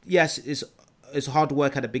 Yes, it's hard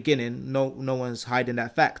work at the beginning. No one's hiding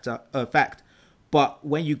that fact. But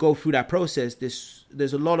when you go through that process,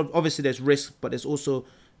 there's a lot of, obviously there's risk, but there's also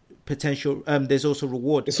potential. There's also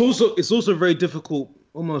reward. It's also very difficult,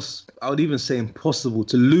 almost I would even say impossible,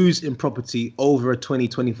 to lose in property over a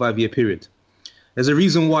 20-25 year period. There's a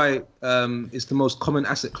reason why it's the most common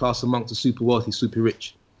asset class amongst the super wealthy, super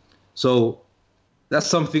rich. So that's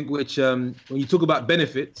something which, when you talk about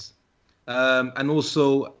benefits, and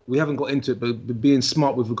also we haven't got into it, but being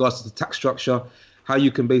smart with regards to the tax structure, how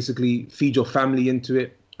you can basically feed your family into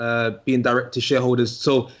it, being direct to shareholders.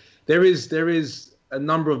 So there is a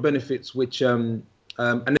number of benefits which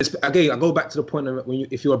And it's, again, I go back to the point of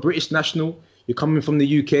if you're a British national, you're coming from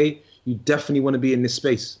the UK, you definitely want to be in this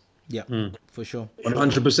space. Yeah, for sure.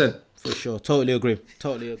 100%. For sure. Totally agree.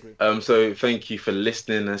 So thank you for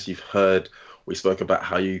listening. As you've heard, we spoke about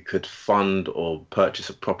how you could fund or purchase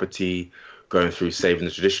a property, going through saving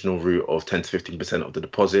the traditional route of 10 to 15% of the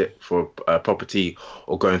deposit for a property,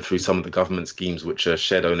 or going through some of the government schemes, which are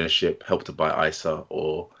shared ownership, help to buy ISA,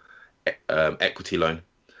 or equity loan.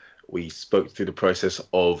 We spoke through the process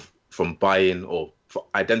of from buying or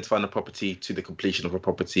identifying a property to the completion of a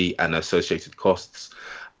property and associated costs,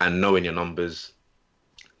 and knowing your numbers.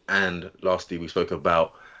 And lastly, we spoke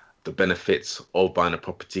about the benefits of buying a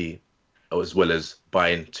property as well as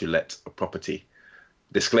buying to let a property.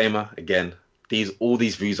 Disclaimer, again, all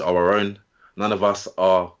these views are our own. None of us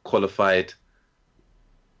are qualified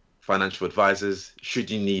financial advisors. Should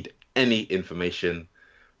you need any information,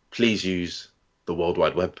 please use the World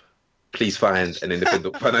Wide Web. Please find an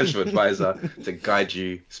independent financial advisor to guide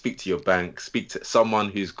you. Speak to your bank. Speak to someone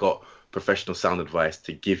who's got professional sound advice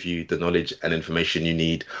to give you the knowledge and information you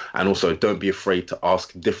need. And also, don't be afraid to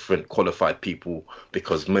ask different qualified people,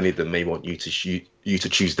 because many of them may want you to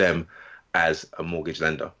choose them as a mortgage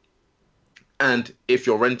lender. And if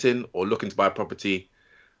you're renting or looking to buy a property,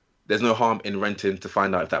 there's no harm in renting to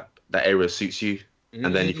find out if that area suits you,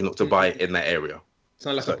 and then you can look to buy it in that area.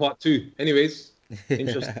 Sound like a part 2. Anyways,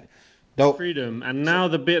 interesting. Freedom. And now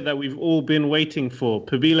the bit that we've all been waiting for.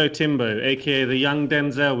 Pabilo Timbo, aka the young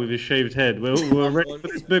Denzel with his shaved head. We're ready for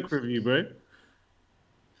this book review, bro.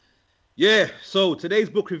 Yeah, so today's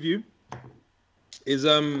book review is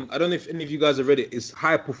I don't know if any of you guys have read it. It's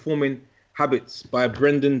High Performing Habits by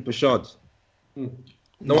Brendan Burchard.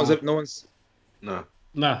 No one's. No,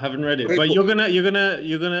 haven't read it. But you're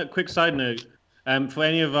gonna. Quick side note. For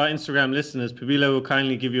any of our Instagram listeners, Pabilo will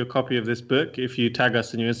kindly give you a copy of this book if you tag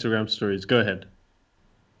us in your Instagram stories. Go ahead.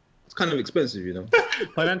 It's kind of expensive, you know.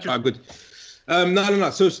 Financial. Good. No.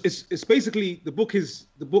 So it's basically the book.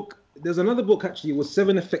 There's another book actually. It was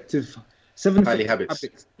seven effective habits.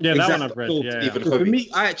 Yeah, exactly. That one I've read. So, yeah. So for me,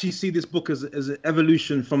 I actually see this book as an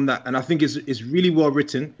evolution from that, and I think it's really well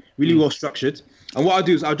written, really well structured. And what I'll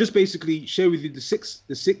do is I'll just basically share with you the six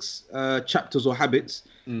chapters or habits,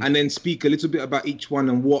 and then speak a little bit about each one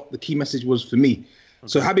and what the key message was for me. Okay.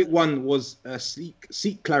 So habit 1 was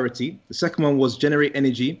seek clarity. The second one was generate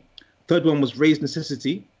energy. Third one was raise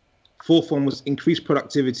necessity. Fourth one was increase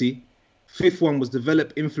productivity. Fifth one was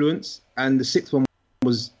develop influence, and the sixth one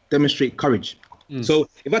was demonstrate courage. So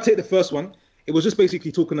if I take the first one, it was just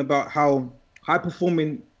basically talking about how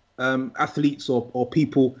high-performing athletes or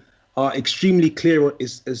people are extremely clear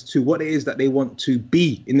as to what it is that they want to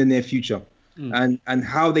be in the near future, and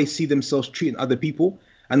how they see themselves treating other people.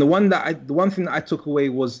 And the one thing that I took away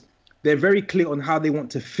was they're very clear on how they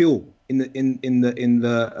want to feel in the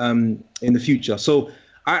future. So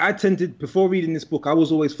I tended, before reading this book, I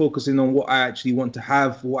was always focusing on what I actually want to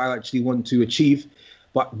have, what I actually want to achieve.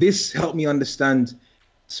 But this helped me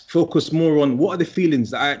focus more on what are the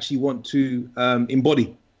feelings that I actually want to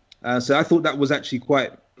embody. So I thought that was actually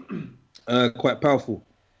quite powerful.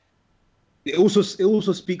 It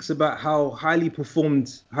also speaks about how highly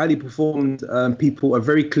performed people are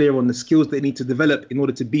very clear on the skills they need to develop in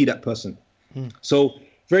order to be that person. So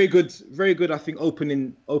very good. I think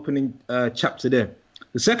opening chapter there.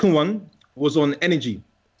 The second one was on energy,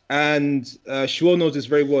 and Shuo knows this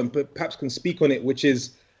very well, but perhaps can speak on it, which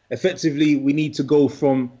is effectively we need to go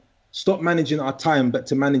from stop managing our time, but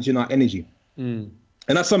to managing our energy. And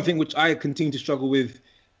that's something which I continue to struggle with,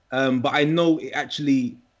 but I know it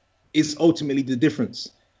actually is ultimately the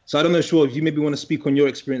difference. So I don't know, Shuo, if you maybe want to speak on your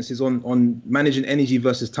experiences on managing energy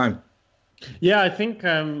versus time. Yeah, I think.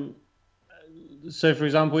 So, for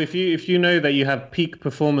example, if you know that you have peak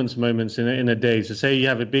performance moments in a day, so say you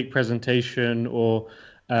have a big presentation, or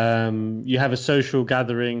you have a social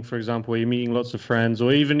gathering, for example, where you're meeting lots of friends,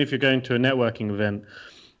 or even if you're going to a networking event,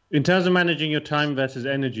 in terms of managing your time versus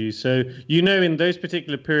energy, so you know in those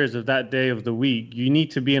particular periods of that day of the week, you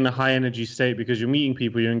need to be in a high energy state because you're meeting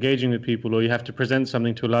people, you're engaging with people, or you have to present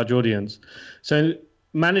something to a large audience. So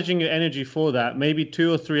managing your energy for that, maybe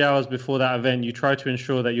 2 or 3 hours before that event, you try to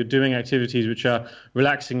ensure that you're doing activities which are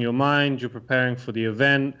relaxing your mind, you're preparing for the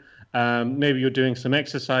event, maybe you're doing some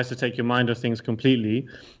exercise to take your mind off things completely,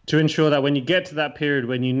 to ensure that when you get to that period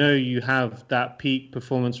when you know you have that peak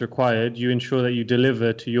performance required, you ensure that you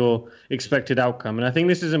deliver to your expected outcome. And I think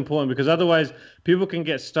this is important because otherwise people can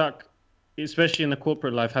get stuck, especially in the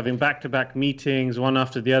corporate life, having back-to-back meetings one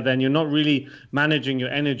after the other, and you're not really managing your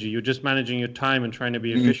energy, you're just managing your time and trying to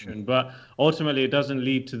be efficient, but ultimately it doesn't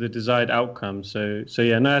lead to the desired outcome. So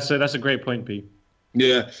yeah, no, that's a great point, P.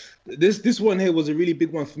 Yeah, this one here was a really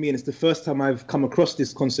big one for me, and it's the first time I've come across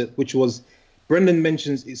this concept, which was Brendan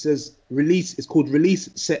mentions. It says release. It's called release,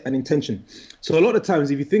 set, and intention. So a lot of times,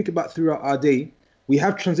 if you think about throughout our day, we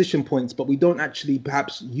have transition points, but we don't actually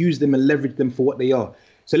perhaps use them and leverage them for what they are.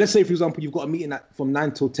 So let's say, for example, you've got a meeting from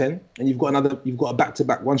 9 till 10, and you've got a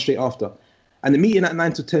back-to-back, one straight after, and the meeting at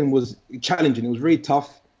 9 to 10 was challenging. It was really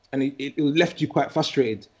tough, and it left you quite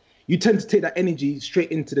frustrated. You tend to take that energy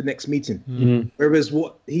straight into the next meeting. Mm-hmm. Whereas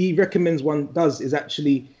what he recommends one does is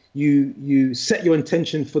actually you set your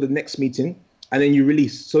intention for the next meeting and then you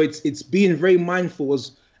release. So it's being very mindful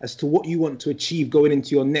as to what you want to achieve going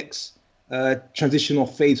into your next transitional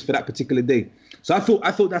phase for that particular day. So I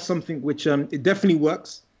thought that's something which it definitely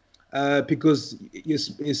works because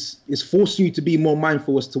it's forcing you to be more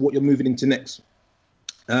mindful as to what you're moving into next.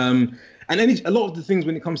 And energy, a lot of the things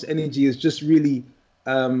when it comes to energy is just really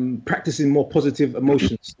practicing more positive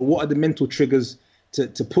emotions. So what are the mental triggers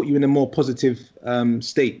to put you in a more positive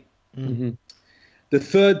state? Mm-hmm. The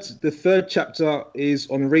third chapter is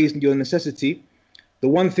on raising your necessity. The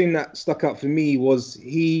one thing that stuck out for me was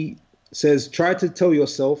he says, try to tell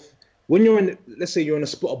yourself when let's say you're in a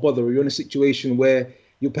spot of bother or you're in a situation where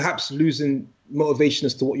you're perhaps losing motivation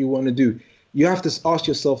as to what you want to do. You have to ask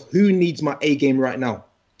yourself, who needs my A game right now?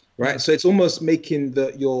 Right, so it's almost making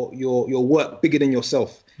your work bigger than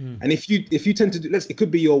yourself. And if you tend to do, it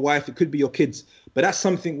could be your wife, it could be your kids, but that's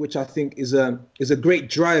something which I think is a great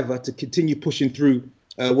driver to continue pushing through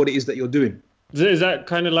what it is that you're doing. Is that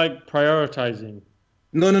kind of like prioritizing?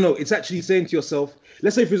 No. It's actually saying to yourself,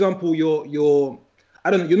 let's say for example you're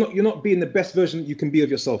not being the best version you can be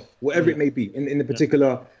of yourself, whatever it may be in a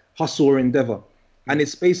particular hustle or endeavor, and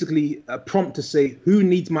it's basically a prompt to say, who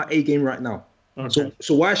needs my A game right now? Okay.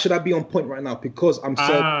 So why should I be on point right now? Because I'm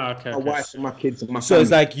serving my wife and my kids and my family. So it's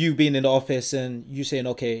like you being in the office and you saying,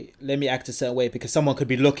 okay, let me act a certain way because someone could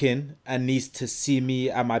be looking and needs to see me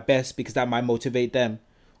at my best because that might motivate them.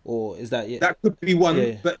 Or is that... Yeah. That could be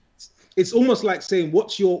one, but it's almost like saying,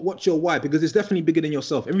 what's your why? Because it's definitely bigger than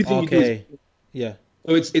yourself. Everything you do is... Yeah.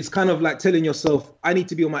 So it's kind of like telling yourself, I need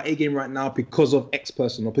to be on my A game right now because of X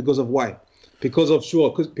person or because of Y. Because of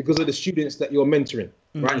the students that you're mentoring,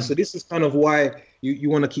 right? Mm-hmm. So this is kind of why you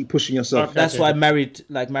want to keep pushing yourself. Okay. That's why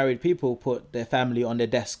married people put their family on their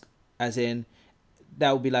desk, as in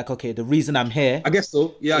that would be like, okay, the reason I'm here. I guess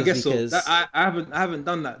so. Yeah, I guess so. I haven't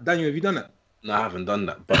done that. Daniel, have you done that? No, I haven't done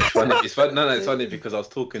that. But it's funny. It's funny because I was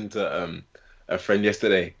talking to a friend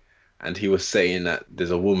yesterday, and he was saying that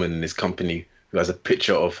there's a woman in this company who has a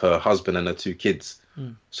picture of her husband and her 2 kids.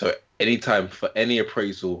 So anytime for any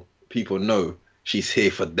appraisal, people know she's here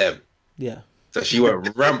for them. Yeah. So she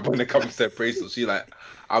won't ramp when it comes to appraisal. She's like,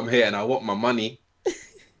 I'm here and I want my money.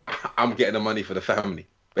 I'm getting the money for the family.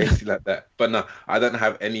 Basically like that. But no, I don't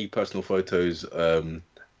have any personal photos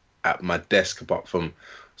at my desk apart from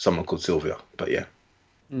someone called Sylvia. But yeah.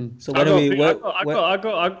 So I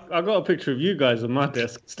got a picture of you guys on my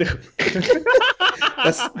desk still.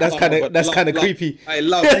 That's kind of creepy. I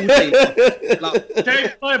love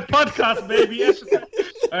my podcast, baby.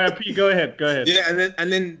 Pete, go ahead. Yeah, and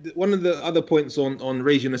then one of the other points on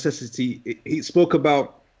raise your necessity, he spoke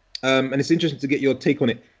about, and it's interesting to get your take on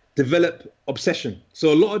it. Develop obsession.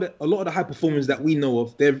 So a lot of the high performers that we know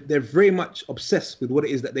of, they're very much obsessed with what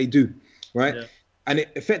it is that they do, right? Yeah. And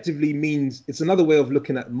it effectively means it's another way of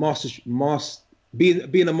looking at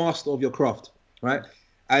being a master of your craft, right?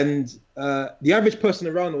 And the average person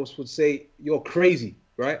around us would say you're crazy,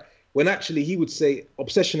 right? When actually he would say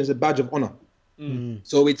obsession is a badge of honor.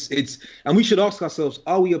 So it's and we should ask ourselves,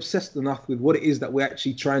 are we obsessed enough with what it is that we're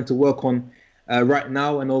actually trying to work on right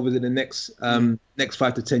now and over the next 5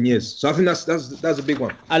 to 10 years? So I think that's a big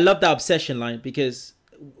one. I love that obsession line because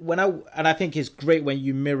I think it's great when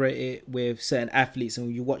you mirror it with certain athletes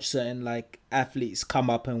and you watch certain like athletes come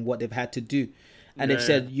up and what they've had to do, and they've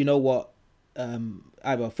said, you know what,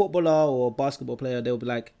 either a footballer or a basketball player, they'll be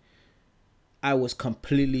like, I was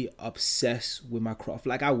completely obsessed with my craft.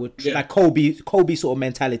 Like I would, like Kobe sort of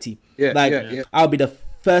mentality. I'll be the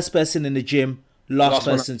first person in the gym, last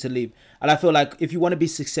person to leave. And I feel like if you want to be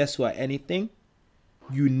successful at anything,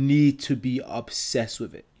 you need to be obsessed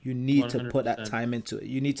with it. You need 100%. To put that time into it.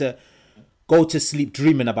 You need to go to sleep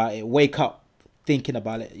dreaming about it, wake up thinking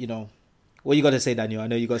about it. You know, what you got to say, Daniel? I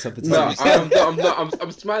know you got something to say.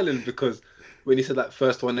 I'm smiling because when you said that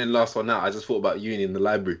first one in, last one out, I just thought about uni in the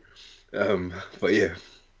library. But yeah.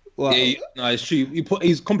 Well, no, it's true.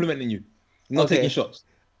 He's complimenting you. He's not taking shots.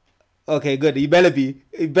 Okay, good. You better be.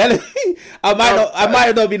 I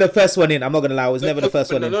might not be the first one in. I'm not gonna lie. I was never the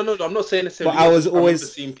first one in. No. I'm not saying necessarily. But I was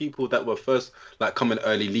always seeing people that were first, like coming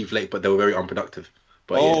early, leave late, but they were very unproductive.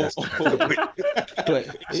 But yeah, Wait,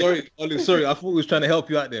 sorry, Olu, sorry. I thought we was trying to help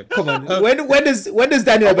you out there. come on. When does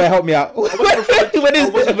Daniel ever help me out? When I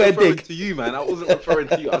is wasn't ever a referring dig? to you, man. I wasn't referring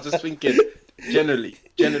to you. I was just thinking generally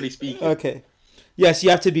speaking. Okay. Yes, you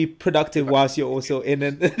have to be productive whilst you're also in.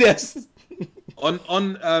 And yes.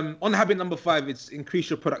 On habit number 5, it's increase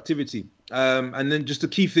your productivity. And then just the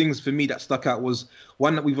key things for me that stuck out was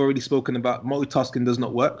one that we've already spoken about. Multitasking does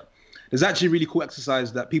not work. There's actually a really cool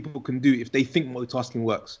exercise that people can do if they think multitasking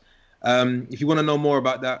works. If you want to know more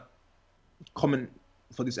about that, comment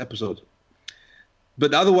for this episode.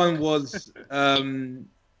 But the other one was,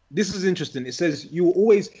 this is interesting. It says you will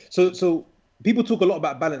always, so people talk a lot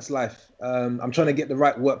about balanced life. I'm trying to get the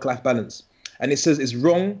right work-life balance. And it says it's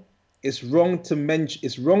wrong to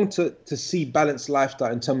see balanced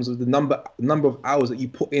lifestyle in terms of the number of hours that you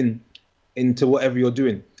put into whatever you're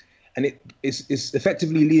doing. And it's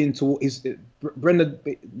effectively leading to Brendan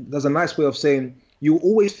does a nice way of saying you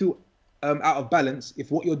always feel out of balance if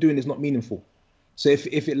what you're doing is not meaningful. So if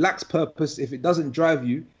it lacks purpose, if it doesn't drive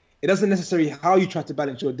you, it doesn't necessarily how you try to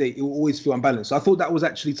balance your day. It will always feel unbalanced. So I thought that was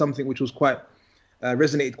actually something which was quite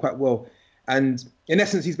resonated quite well. And in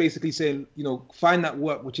essence, he's basically saying, find that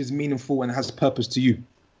work which is meaningful and has purpose to you.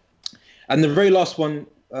 And the very last one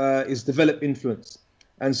is develop influence.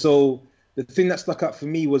 And so the thing that stuck out for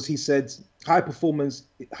me was he said high performers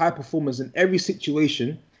in every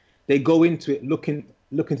situation, they go into it looking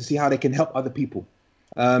to see how they can help other people.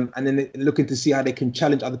 And then looking to see how they can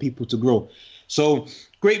challenge other people to grow. So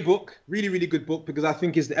great book, really, really good book, because I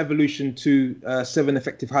think it's the evolution to 7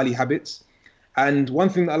 Effective Highly Habits. And one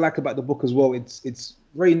thing that I like about the book as well, it's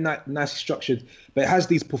very nicely structured, but it has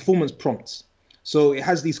these performance prompts. So it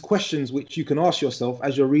has these questions which you can ask yourself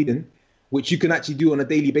as you're reading, which you can actually do on a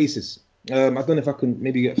daily basis. I don't know if I can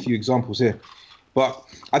maybe get a few examples here, but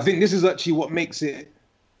I think this is actually what makes it.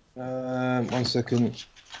 1 second.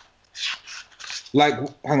 Hang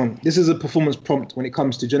on. This is a performance prompt when it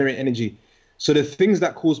comes to generate energy. So the things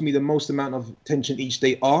that cause me the most amount of tension each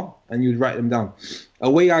day are, and you'd write them down. A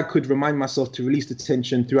way I could remind myself to release the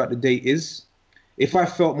tension throughout the day is, if I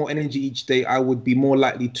felt more energy each day, I would be more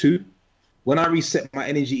likely to. When I reset my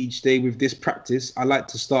energy each day with this practice, I like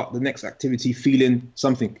to start the next activity feeling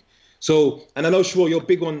something. So, and I know, Shua, you're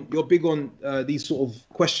big on these sort of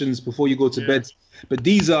questions before you go to bed. But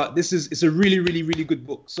it's a really, really, really good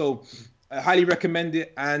book. So I highly recommend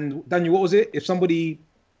it. And Daniel, what was it? If somebody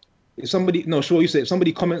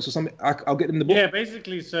comments or something, I'll get them the book. Yeah,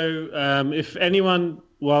 basically. So if anyone,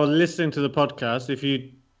 while listening to the podcast, if you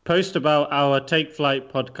post about our Take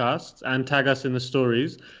Flight podcast and tag us in the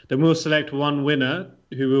stories, then we'll select one winner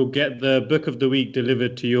who will get the book of the week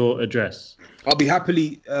delivered to your address. I'll be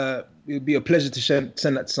happily, it would be a pleasure to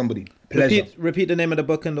send that to somebody. Pleasure. Repeat the name of the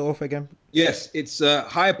book and the author again. Yes, it's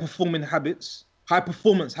High Performance Habits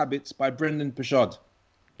by Brendan Burchard.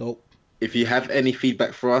 Dope. If you have any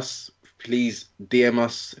feedback for us, please DM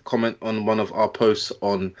us, comment on one of our posts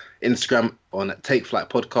on Instagram on Take Flight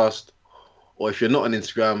Podcast. Or if you're not on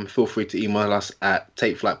Instagram, feel free to email us at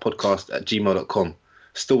takeflightpodcast@gmail.com.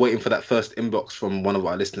 Still waiting for that first inbox from one of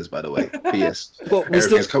our listeners, by the way. P.S. We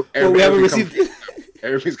haven't received.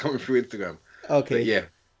 Everything's coming through Instagram. Okay. But yeah.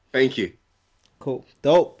 Thank you. Cool.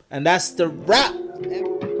 Dope. And that's the wrap.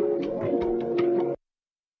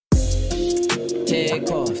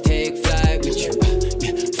 Take off, take